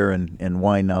more beer and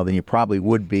wine now than you probably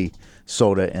would be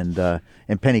soda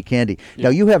and penny candy. Yeah. Now,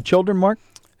 you have children, Mark?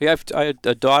 Yeah, I had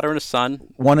a daughter and a son.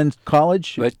 One in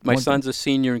college? My son's a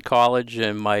senior in college,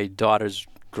 and my daughter's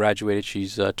graduated.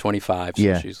 She's 25,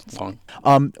 so she's long.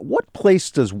 What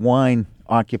place does wine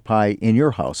occupy in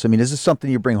your house? I mean, is this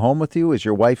something you bring home with you? Is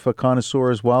your wife a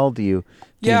connoisseur as well? Do you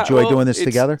enjoy doing this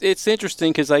together? It's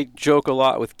interesting because I joke a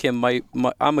lot with Kim.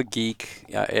 I'm a geek,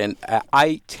 and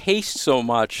I taste so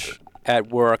much at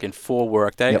work and for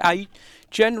work that I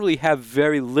generally have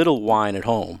very little wine at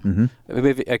home. Mm-hmm.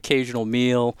 Maybe occasional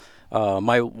meal.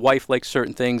 My wife likes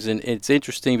certain things, and it's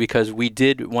interesting because we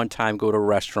did one time go to a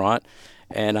restaurant,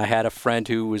 and I had a friend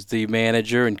who was the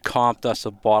manager and comped us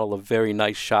a bottle of very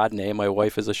nice Chardonnay. My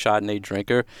wife is a Chardonnay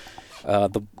drinker.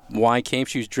 The wine came,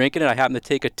 she was drinking it. I happened to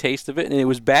take a taste of it, and it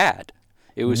was bad.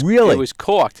 It was really? It was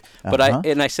corked. But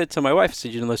I said to my wife, I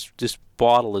said, this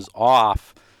bottle is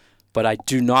off, but I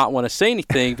do not want to say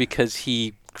anything because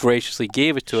he graciously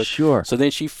gave it to us. Sure. So then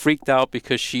she freaked out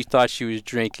because she thought she was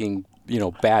drinking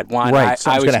bad wine. Right.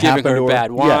 I was giving her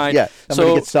bad wine. Yeah. I'm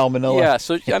going to get salmonella. Yeah.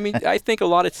 So, I mean, I think a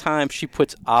lot of times she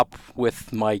puts up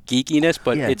with my geekiness,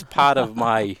 but it's part of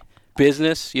my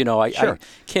business. Sure.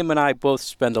 Kim and I both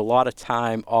spend a lot of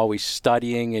time always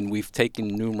studying, and we've taken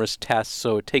numerous tests,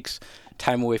 so it takes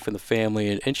time away from the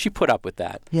family, and she put up with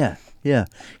that. Yeah. Yeah.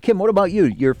 Kim, what about you?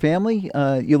 Your family?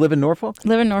 You live in Norfolk?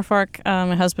 Live in Norfolk.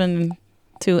 My husband,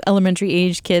 2 elementary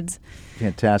age kids.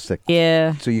 Fantastic.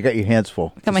 Yeah. So you got your hands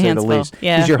full. Got my hands full.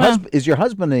 Yeah. Is your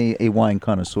husband a wine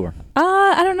connoisseur?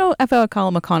 I don't know if I would call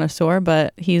him a connoisseur,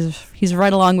 but he's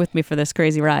right along with me for this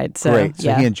crazy ride. So, great.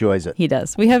 So he enjoys it. He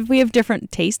does. We have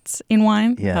different tastes in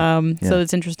wine. Yeah. So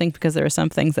it's interesting because there are some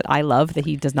things that I love that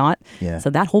he does not. Yeah. So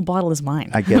that whole bottle is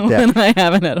mine. I get that. When I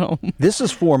have it at home. This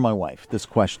is for my wife. This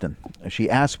question. She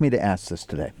asked me to ask this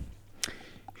today.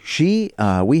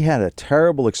 We had a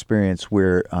terrible experience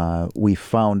where we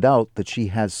found out that she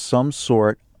has some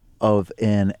sort of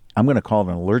I'm going to call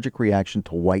it an allergic reaction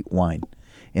to white wine,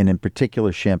 and in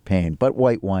particular champagne, but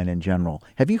white wine in general.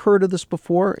 Have you heard of this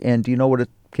before, and do you know what it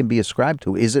can be ascribed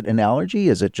to? Is it an allergy?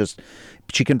 Is it just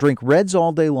she can drink reds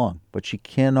all day long, but she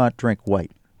cannot drink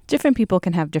white? Different people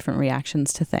can have different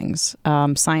reactions to things.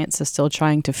 Science is still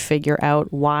trying to figure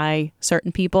out why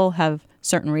certain people have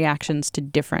certain reactions to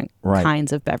different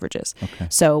kinds of beverages. Okay.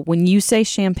 So when you say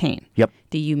champagne,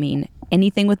 do you mean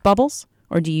anything with bubbles,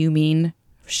 or do you mean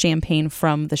champagne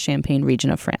from the Champagne region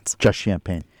of France? Just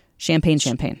champagne. Champagne.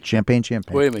 Champagne.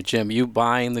 Wait a minute, Jim. You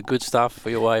buying the good stuff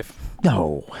for your wife?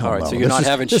 No. All right, so you're not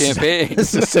having champagne.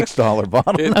 This is a $6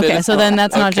 bottle. Okay, so then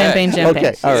that's not champagne. Okay, all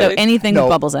right. So anything with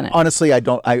bubbles in it. Honestly, I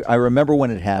don't. I remember when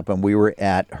it happened. We were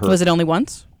at her. Was it only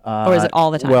once? Or is it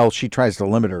all the time? Well, she tries to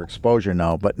limit her exposure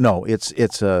now, but no, it's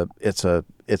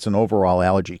an overall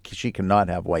allergy. She cannot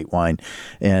have white wine,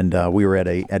 and we were at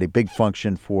a big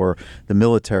function for the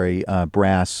military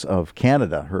brass of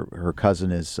Canada. Her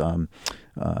cousin is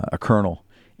a colonel,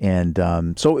 and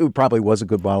so it probably was a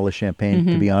good bottle of champagne,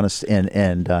 to be honest.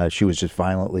 And she was just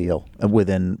violently ill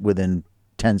within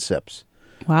 10 sips.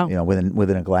 Wow.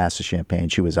 Within a glass of champagne,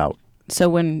 she was out. So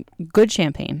when good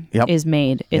champagne is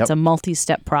made, it's a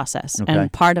multi-step process. Okay. And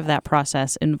part of that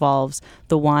process involves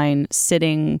the wine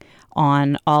sitting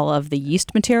on all of the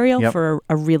yeast material for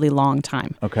a really long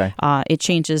time. Okay. It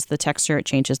changes the texture, it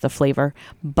changes the flavor,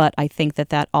 but I think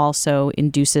that also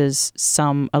induces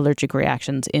some allergic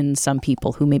reactions in some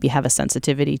people who maybe have a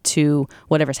sensitivity to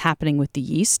whatever's happening with the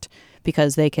yeast,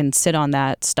 because they can sit on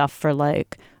that stuff for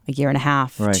like a year and a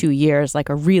half, 2 years, like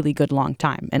a really good long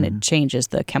time. And it changes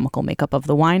the chemical makeup of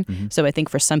the wine. So I think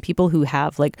for some people who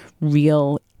have like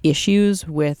real issues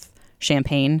with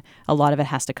champagne, a lot of it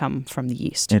has to come from the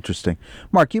yeast. Interesting.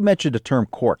 Mark, you mentioned the term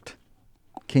corked.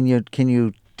 Can you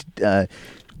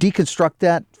deconstruct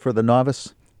that for the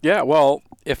novice? Yeah, well,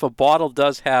 if a bottle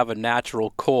does have a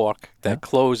natural cork that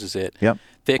closes it,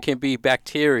 there can be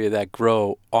bacteria that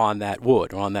grow on that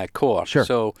wood or on that cork. Sure.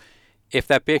 So if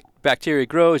that bacteria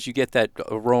grows, you get that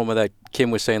aroma that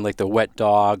Kim was saying, like the wet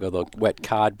dog or the wet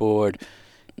cardboard.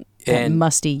 And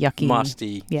musty, yucky.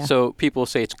 Musty. Yeah. So people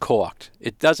say it's corked.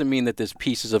 It doesn't mean that there's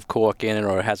pieces of cork in it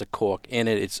or it has a cork in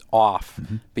it. It's off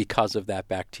because of that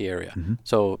bacteria.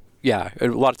 So, yeah, a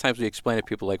lot of times we explain to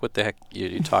people, like, what the heck are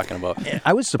you talking about?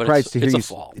 I was surprised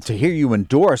to hear you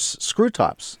endorse screw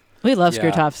tops. We love screw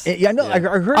tops. Yeah, no, I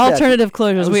heard Alternative that.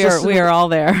 closures. We are all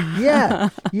there. Yeah.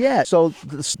 So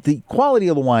the quality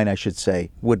of the wine, I should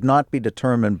say, would not be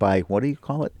determined by, what do you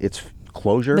call it? It's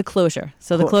closure? The closure.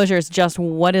 So the closure is just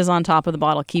what is on top of the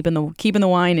bottle, keeping the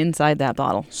wine inside that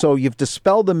bottle. So you've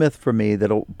dispelled the myth for me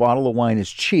that a bottle of wine is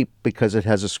cheap because it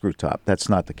has a screw top. That's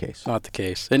not the case. Not the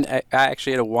case. And I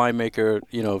actually had a winemaker,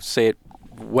 say it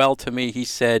well to me. He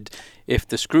said, if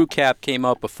the screw cap came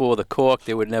out before the cork,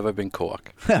 there would never have been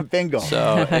cork. Bingo.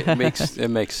 So it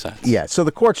makes sense. Yeah. So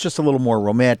the cork's just a little more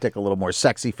romantic, a little more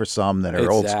sexy for some that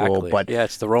are old school. But yeah,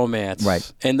 it's the romance.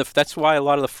 Right. And that's why a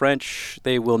lot of the French,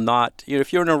 they will not.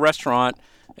 If you're in a restaurant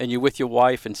and you're with your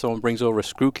wife and someone brings over a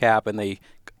screw cap and they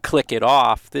click it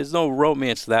off, there's no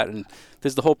romance to that. And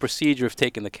there's the whole procedure of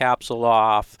taking the capsule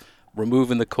off,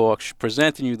 removing the cork,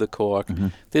 presenting you the cork.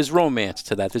 There's romance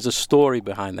to that. There's a story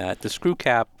behind that. The screw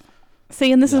cap.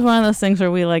 See, and this is one of those things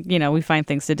where we find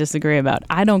things to disagree about.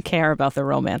 I don't care about the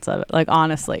romance of it. Like,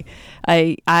 honestly,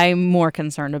 I'm more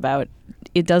concerned about,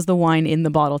 does the wine in the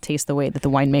bottle taste the way that the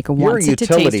winemaker wants it to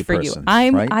taste for you?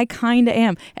 I kind of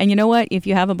am. And you know what? If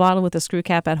you have a bottle with a screw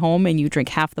cap at home and you drink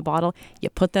half the bottle, you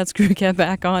put that screw cap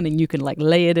back on and you can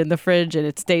lay it in the fridge and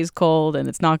it stays cold and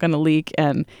it's not going to leak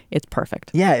and it's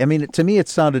perfect. Yeah, I mean, to me, it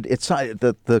sounded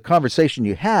the conversation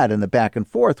you had and the back and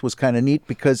forth was kind of neat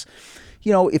because,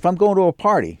 if I'm going to a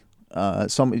party,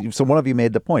 so one of you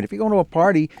made the point. If you're going to a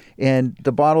party and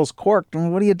the bottle's corked,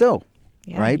 what do you do?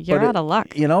 Yeah, right? You're out of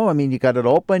luck. You got it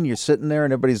open, you're sitting there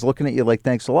and everybody's looking at you like,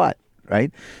 thanks a lot,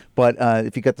 right? But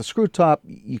if you got the screw top,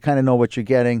 you kind of know what you're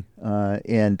getting.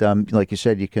 And like you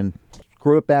said, you can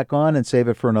screw it back on and save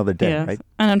it for another day, right?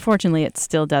 And unfortunately, it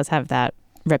still does have that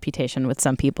reputation with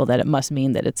some people that it must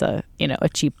mean that it's a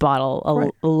cheap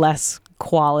bottle, a less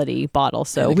quality bottle.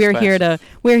 So we're here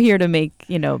to make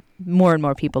more and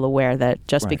more people aware that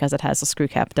just because it has a screw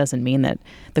cap doesn't mean that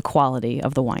the quality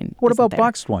of the wine. What about there.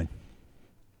 boxed wine?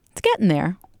 It's getting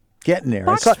there.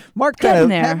 Mark,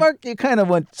 you kind of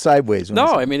went sideways.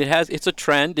 No, I mean it's a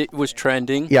trend. It was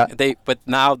trending. Yeah. But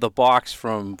now the box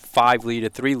from 5 liter,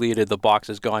 3 liter, the box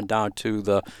has gone down to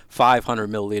the 500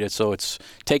 milliliter. So it's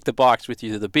take the box with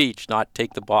you to the beach, not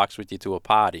take the box with you to a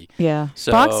party. Yeah.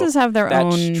 So boxes have their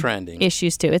own trending.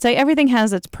 issues too. It's like everything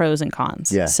has its pros and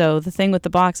cons. Yeah. So the thing with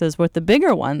the boxes, with the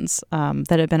bigger ones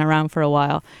that have been around for a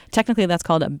while, technically that's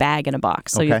called a bag in a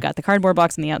box. So you've got the cardboard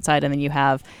box on the outside, and then you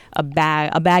have a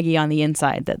baggie on the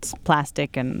inside that's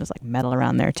plastic and there's metal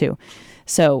around there too.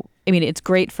 So, I mean, it's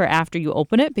great for after you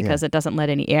open it because it doesn't let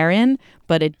any air in,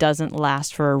 but it doesn't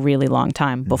last for a really long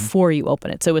time before you open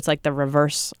it. So it's like the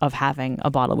reverse of having a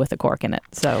bottle with a cork in it.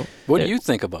 So, what do you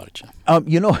think about it, Jim?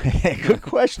 Good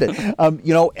question.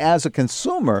 As a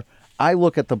consumer, I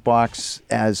look at the box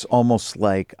as almost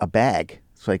like a bag.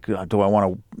 It's like, do I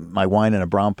want my wine in a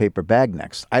brown paper bag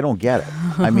next? I don't get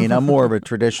it. I mean, I'm more of a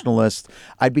traditionalist.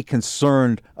 I'd be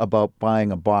concerned about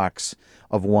buying a box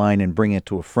of wine and bringing it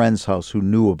to a friend's house who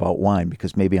knew about wine,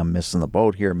 because maybe I'm missing the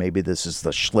boat here. Maybe this is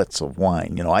the Schlitz of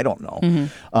wine. I don't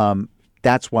know.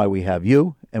 That's why we have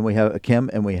you, and we have Kim,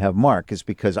 and we have Mark, is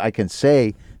because I can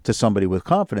say to somebody with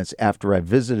confidence after I've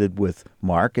visited with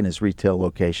Mark in his retail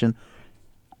location,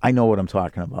 I know what I'm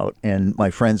talking about, and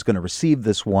my friend's going to receive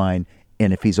this wine,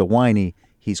 and if he's a winey,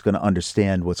 he's going to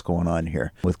understand what's going on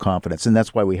here with confidence. And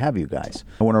that's why we have you guys.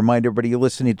 I want to remind everybody you're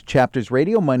listening to Chapters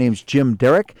Radio. My name's Jim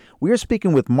Derick. We are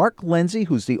speaking with Mark Lenzi,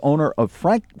 who's the owner of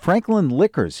Franklin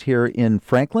Liquors here in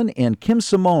Franklin, and Kim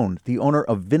Simone, the owner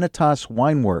of Vinitas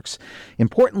Wineworks.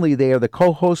 Importantly, they are the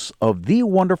co-hosts of The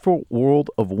Wonderful World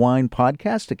of Wine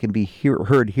podcast. It can be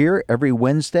heard here every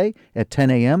Wednesday at 10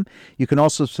 a.m. You can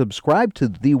also subscribe to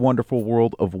The Wonderful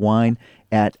World of Wine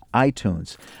at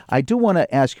iTunes. I do want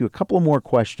to ask you a couple more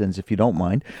questions, if you don't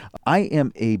mind. I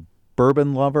am a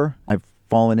bourbon lover. I've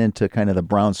fallen into kind of the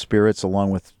brown spirits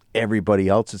along with everybody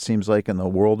else, it seems like, in the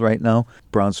world right now.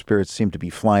 Brown spirits seem to be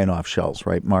flying off shelves,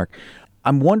 right, Mark?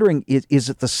 I'm wondering, is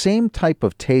it the same type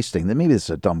of tasting? Maybe this is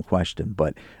a dumb question,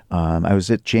 but I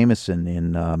was at Jameson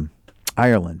in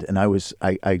Ireland, and I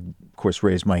of course,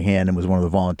 raised my hand and was one of the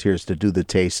volunteers to do the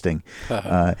tasting.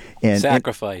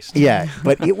 Sacrificed.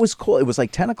 But it was cool. It was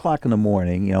like 10 o'clock in the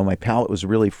morning. My palate was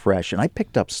really fresh, and I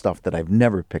picked up stuff that I've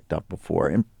never picked up before,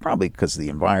 and probably because of the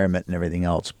environment and everything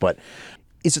else. But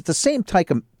is it the same type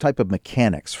of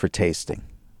mechanics for tasting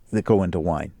that go into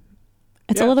wine?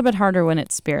 It's a little bit harder when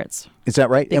it's spirits. Is that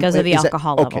right? Because of the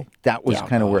alcohol level. Okay, that was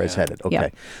kind of where I was headed. Okay. Yeah.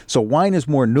 So wine is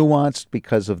more nuanced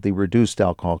because of the reduced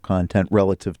alcohol content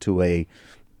relative to a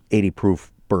 80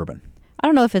 proof bourbon. I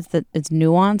don't know if it's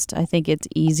nuanced. I think it's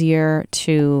easier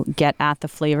to get at the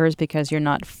flavors because you're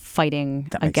not fighting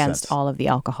against all of the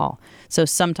alcohol. So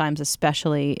sometimes,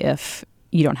 especially if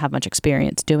you don't have much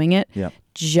experience doing it,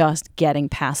 just getting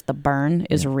past the burn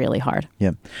is really hard.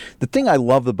 Yeah. The thing I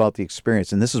love about the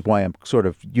experience, and this is why I'm sort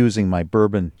of using my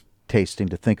bourbon tasting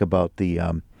to think about the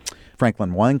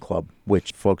Franklin Wine Club,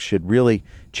 which folks should really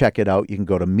check it out. You can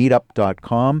go to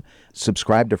meetup.com,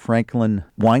 subscribe to Franklin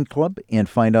Wine Club, and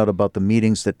find out about the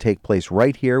meetings that take place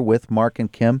right here with Mark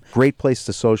and Kim. Great place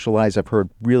to socialize. I've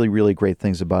heard really, really great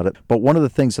things about it. But one of the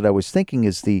things that I was thinking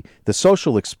is the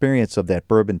social experience of that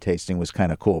bourbon tasting was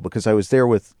kind of cool, because I was there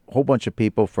with a whole bunch of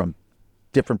people from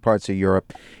different parts of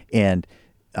Europe, and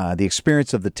the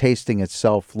experience of the tasting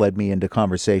itself led me into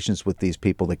conversations with these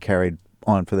people that carried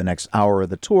on for the next hour of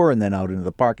the tour, and then out into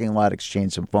the parking lot,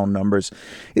 exchange some phone numbers.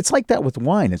 It's like that with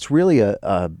wine. It's really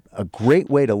a great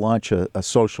way to launch a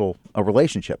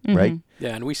relationship, right?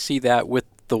 Yeah, and we see that with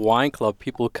the wine club.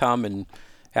 People come, and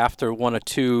after one or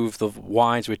two of the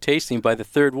wines we're tasting, by the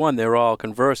third one, they're all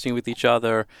conversing with each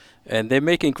other, and they're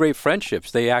making great friendships.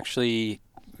 They actually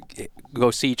go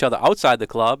see each other outside the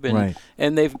club,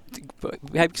 and they've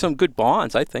had some good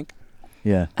bonds, I think.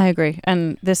 Yeah, I agree.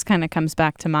 And this kind of comes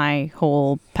back to my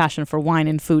whole passion for wine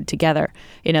and food together.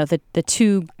 The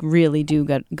two really do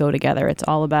go together. It's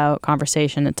all about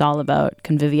conversation. It's all about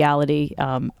conviviality.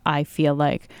 I feel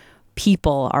like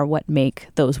people are what make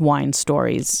those wine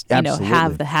stories,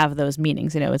 have those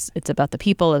meanings. It's about the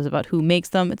people. It's about who makes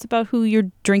them. It's about who you're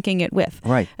drinking it with.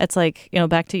 Right. It's like,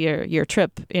 back to your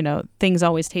trip, things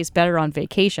always taste better on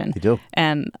vacation. They do.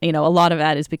 And, a lot of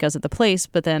that is because of the place,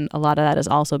 but then a lot of that is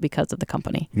also because of the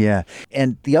company. Yeah.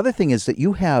 And the other thing is that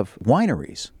you have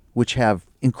wineries, which have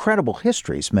incredible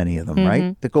histories, many of them,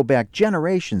 right? That go back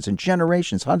generations and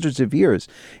generations, hundreds of years.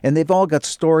 And they've all got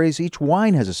stories. Each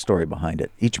wine has a story behind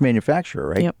it, each manufacturer,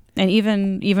 right? Yep. And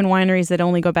even wineries that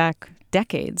only go back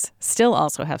decades still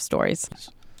also have stories.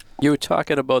 You were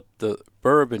talking about the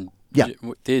bourbon. Yeah.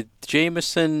 Did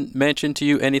Jameson mention to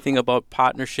you anything about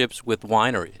partnerships with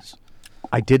wineries?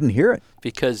 I didn't hear it.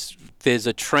 Because there's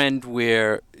a trend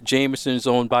where Jameson is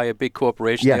owned by a big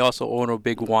corporation. Yeah. They also own a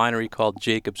big winery called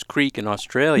Jacobs Creek in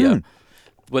Australia.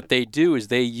 What they do is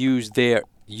they use their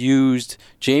used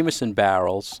Jameson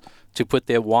barrels to put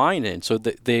their wine in. So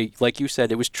they, like you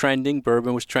said, it was trending.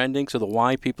 Bourbon was trending. So the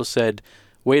wine people said,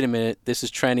 wait a minute, this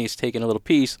is trending. It's taking a little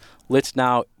piece. Let's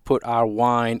now put our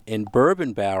wine in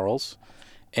bourbon barrels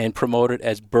and promote it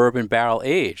as bourbon barrel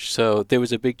aged. So there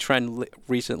was a big trend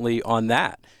recently on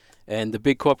that. And the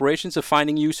big corporations are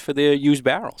finding use for their used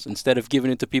barrels. Instead of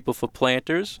giving it to people for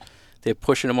planters, they're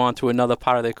pushing them onto another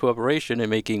part of their corporation and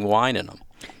making wine in them.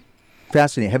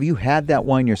 Fascinating. Have you had that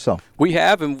wine yourself? We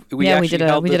have, and we did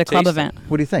a club event.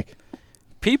 What do you think?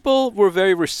 People were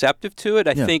very receptive to it.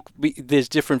 I think there's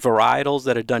different varietals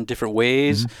that are done different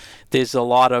ways. There's a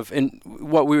lot of, and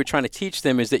what we were trying to teach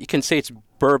them is that you can say it's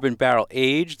bourbon barrel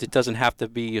aged. It doesn't have to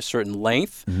be a certain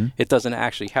length. It doesn't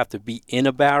actually have to be in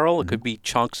a barrel. It could be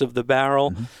chunks of the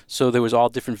barrel. So there was all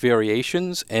different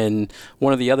variations. And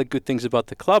one of the other good things about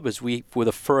the club is we were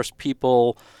the first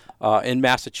people in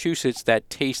Massachusetts that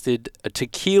tasted a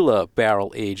tequila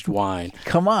barrel-aged wine.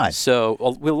 Come on. So a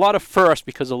lot of firsts,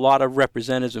 because a lot of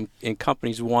representatives and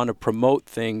companies want to promote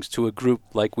things to a group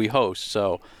like we host.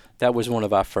 So that was one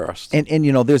of our firsts. And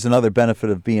there's another benefit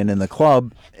of being in the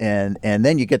club, and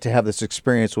then you get to have this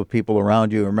experience with people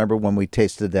around you. Remember when we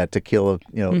tasted that tequila,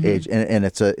 age, and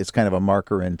it's kind of a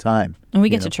marker in time. And we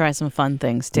get to try some fun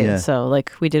things too. Yeah. So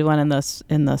like we did one in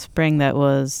the spring that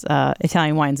was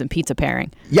Italian wines and pizza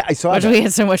pairing. Yeah, I saw which that. We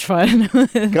had so much fun.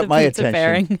 Got my attention.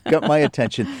 Pairing. Got my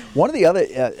attention. One of the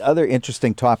other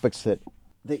interesting topics that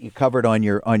you covered on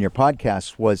your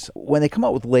podcast was when they come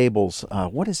out with labels.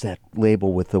 What is that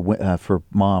label with the for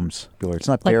moms? It's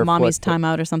not like barefoot. Mommy's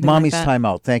Timeout or something Mommy's like that.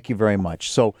 Timeout. Thank you very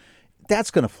much. So that's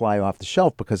going to fly off the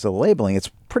shelf because of the labeling. It's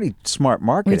pretty smart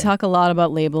marketing. We talk a lot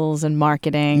about labels and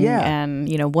marketing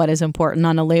and what is important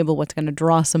on a label, what's going to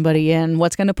draw somebody in,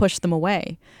 what's going to push them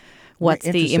away. What's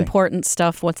the important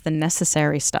stuff? What's the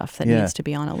necessary stuff that needs to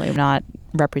be on a label? I'm not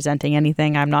representing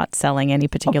anything. I'm not selling any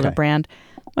particular brand.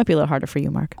 Might be a little harder for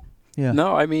you, Mark. Yeah.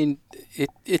 No, I mean,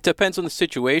 it depends on the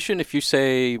situation. If you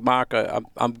say, Mark,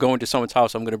 I'm going to someone's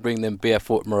house, I'm going to bring them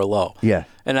barefoot Merlot. Yeah.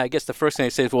 And I guess the first thing I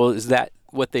say is, well, is that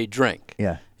what they drink?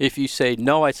 Yeah. If you say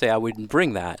no, I say I wouldn't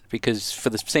bring that because for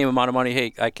the same amount of money,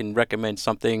 hey, I can recommend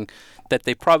something that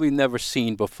they probably never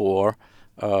seen before,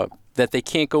 that they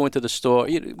can't go into the store.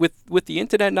 With the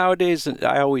internet nowadays,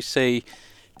 I always say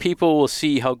people will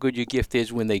see how good your gift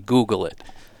is when they Google it.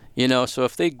 So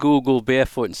if they Google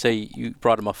barefoot and say you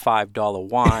brought them a $5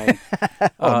 wine,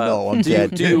 I'm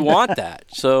dead. Do you want that?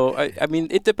 So, I mean,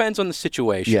 it depends on the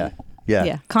situation.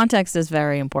 Yeah. Context is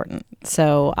very important.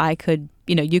 So I could,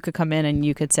 you could come in and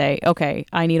you could say, okay,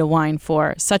 I need a wine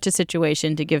for such a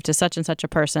situation to give to such and such a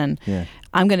person. Yeah.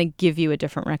 I'm going to give you a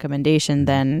different recommendation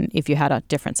than if you had a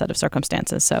different set of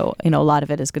circumstances. So, a lot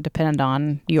of it is going to depend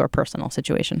on your personal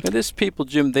situation. And there's people,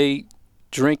 Jim, they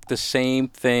drink the same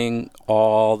thing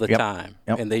all the time.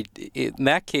 Yep. And in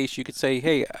that case, you could say,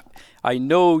 hey, I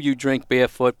know you drink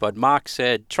barefoot, but Mark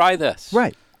said, try this.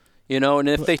 Right. And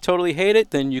if they totally hate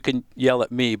it, then you can yell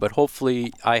at me. But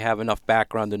hopefully I have enough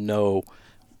background to know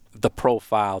the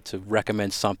profile to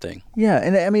recommend something. Yeah,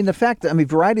 and I mean,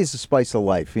 variety is the spice of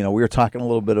life. We were talking a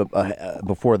little bit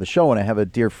before the show, and I have a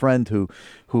dear friend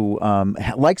who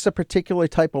likes a particular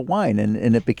type of wine,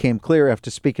 and it became clear after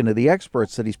speaking to the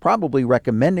experts that he's probably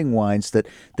recommending wines that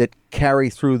carry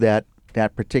through that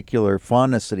particular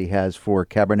fondness that he has for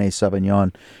Cabernet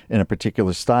Sauvignon in a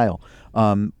particular style.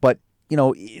 But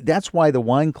that's why the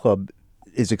wine club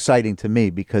is exciting to me,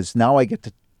 because now I get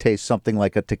to taste something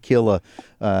like a tequila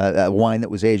wine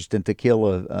that was aged in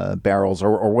tequila barrels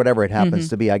or whatever it happens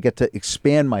to be. I get to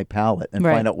expand my palate and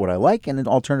find out what I like, and then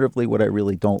alternatively what I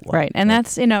really don't like. Right. And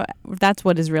that's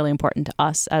what is really important to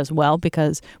us as well,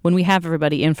 because when we have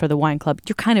everybody in for the wine club,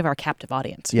 you're kind of our captive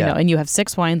audience. And you have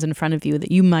 6 wines in front of you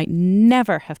that you might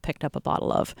never have picked up a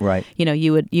bottle of. Right.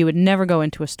 You would never go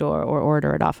into a store or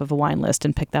order it off of a wine list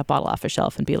and pick that bottle off a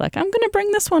shelf and be like, I'm going to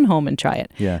bring this one home and try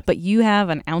it. Yeah. But you have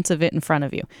an ounce of it in front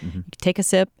of you. You take a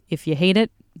sip. If you hate it,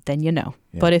 then you know.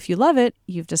 Yeah. But if you love it,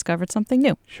 you've discovered something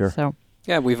new. Sure. So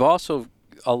yeah, we've also,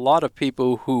 a lot of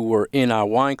people who were in our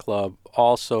wine club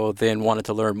also then wanted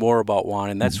to learn more about wine,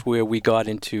 and that's where we got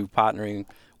into partnering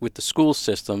with the school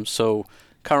system. So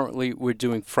currently we're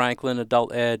doing Franklin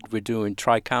Adult Ed, we're doing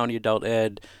Tri-County Adult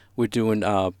Ed, we're doing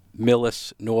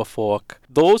Millis, Norfolk.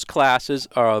 Those classes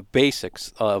are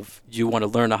basics of, you want to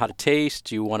learn how to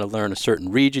taste, you want to learn a certain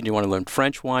region, you want to learn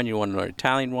French wine, you want to learn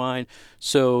Italian wine,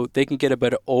 so they can get a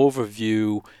better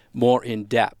overview, more in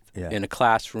depth in a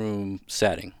classroom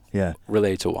setting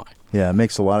related to wine. Yeah, it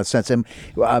makes a lot of sense. And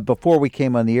before we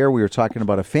came on the air, we were talking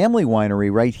about a family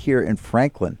winery right here in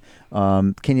Franklin.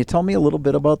 Can you tell me a little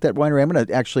bit about that winery? I'm going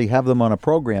to actually have them on a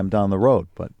program down the road.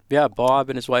 But yeah, Bob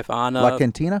and his wife Anna. La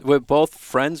Cantina? We're both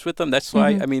friends with them. That's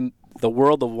why, I mean, the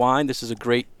world of wine, this is a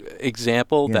great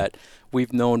example that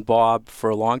we've known Bob for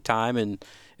a long time.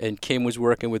 And Kim was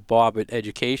working with Bob at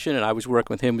education, and I was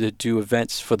working with him to do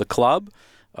events for the club.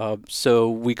 So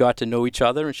we got to know each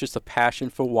other. It's just a passion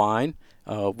for wine.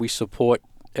 We support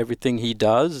everything he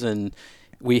does, and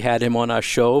we had him on our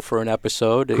show for an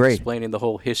episode explaining the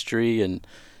whole history, and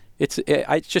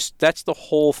That's the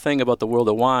whole thing about the world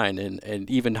of wine, and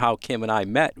even how Kim and I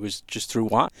met was just through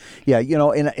wine. Yeah,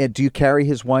 and do you carry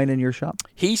his wine in your shop?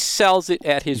 He sells it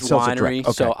at his winery,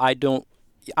 Okay. so I don't.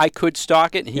 I could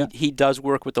stock it. He does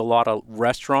work with a lot of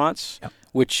restaurants,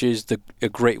 which is a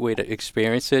great way to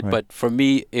experience it. Right. But for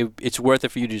me, it's worth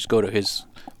it for you to just go to his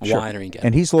winery and get it.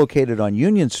 And he's located on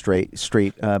Union Street,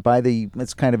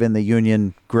 it's kind of in the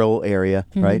Union Grill area,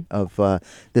 right, of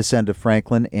this end of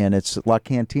Franklin, and it's La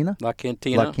Cantina. La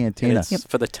Cantina. La Cantina. And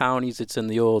for the townies, it's in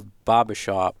the old barber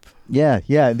shop. Yeah,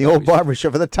 the old barber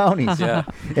shop for the townies. Yeah.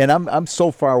 And I'm so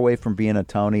far away from being a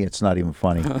townie, it's not even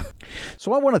funny.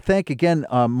 So I want to thank again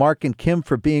Mark and Kim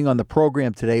for being on the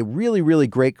program today. Really, really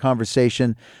great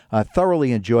conversation.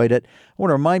 Thoroughly enjoyed it. I want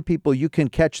to remind people you can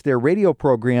catch their radio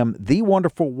program, The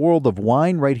Wonderful World of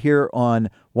Wine, right here on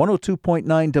 102.9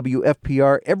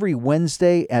 WFPR every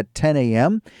Wednesday at 10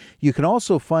 a.m. You can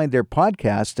also find their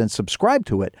podcast and subscribe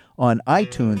to it on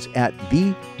iTunes at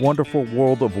The Wonderful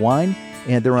World of Wine,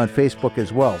 and they're on Facebook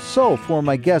as well. So for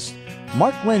my guests,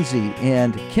 Mark Lenzi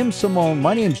and Kim Simone,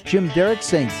 my name's Jim Derick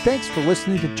saying thanks for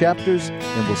listening to Chapters,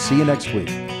 and we'll see you next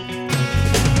week.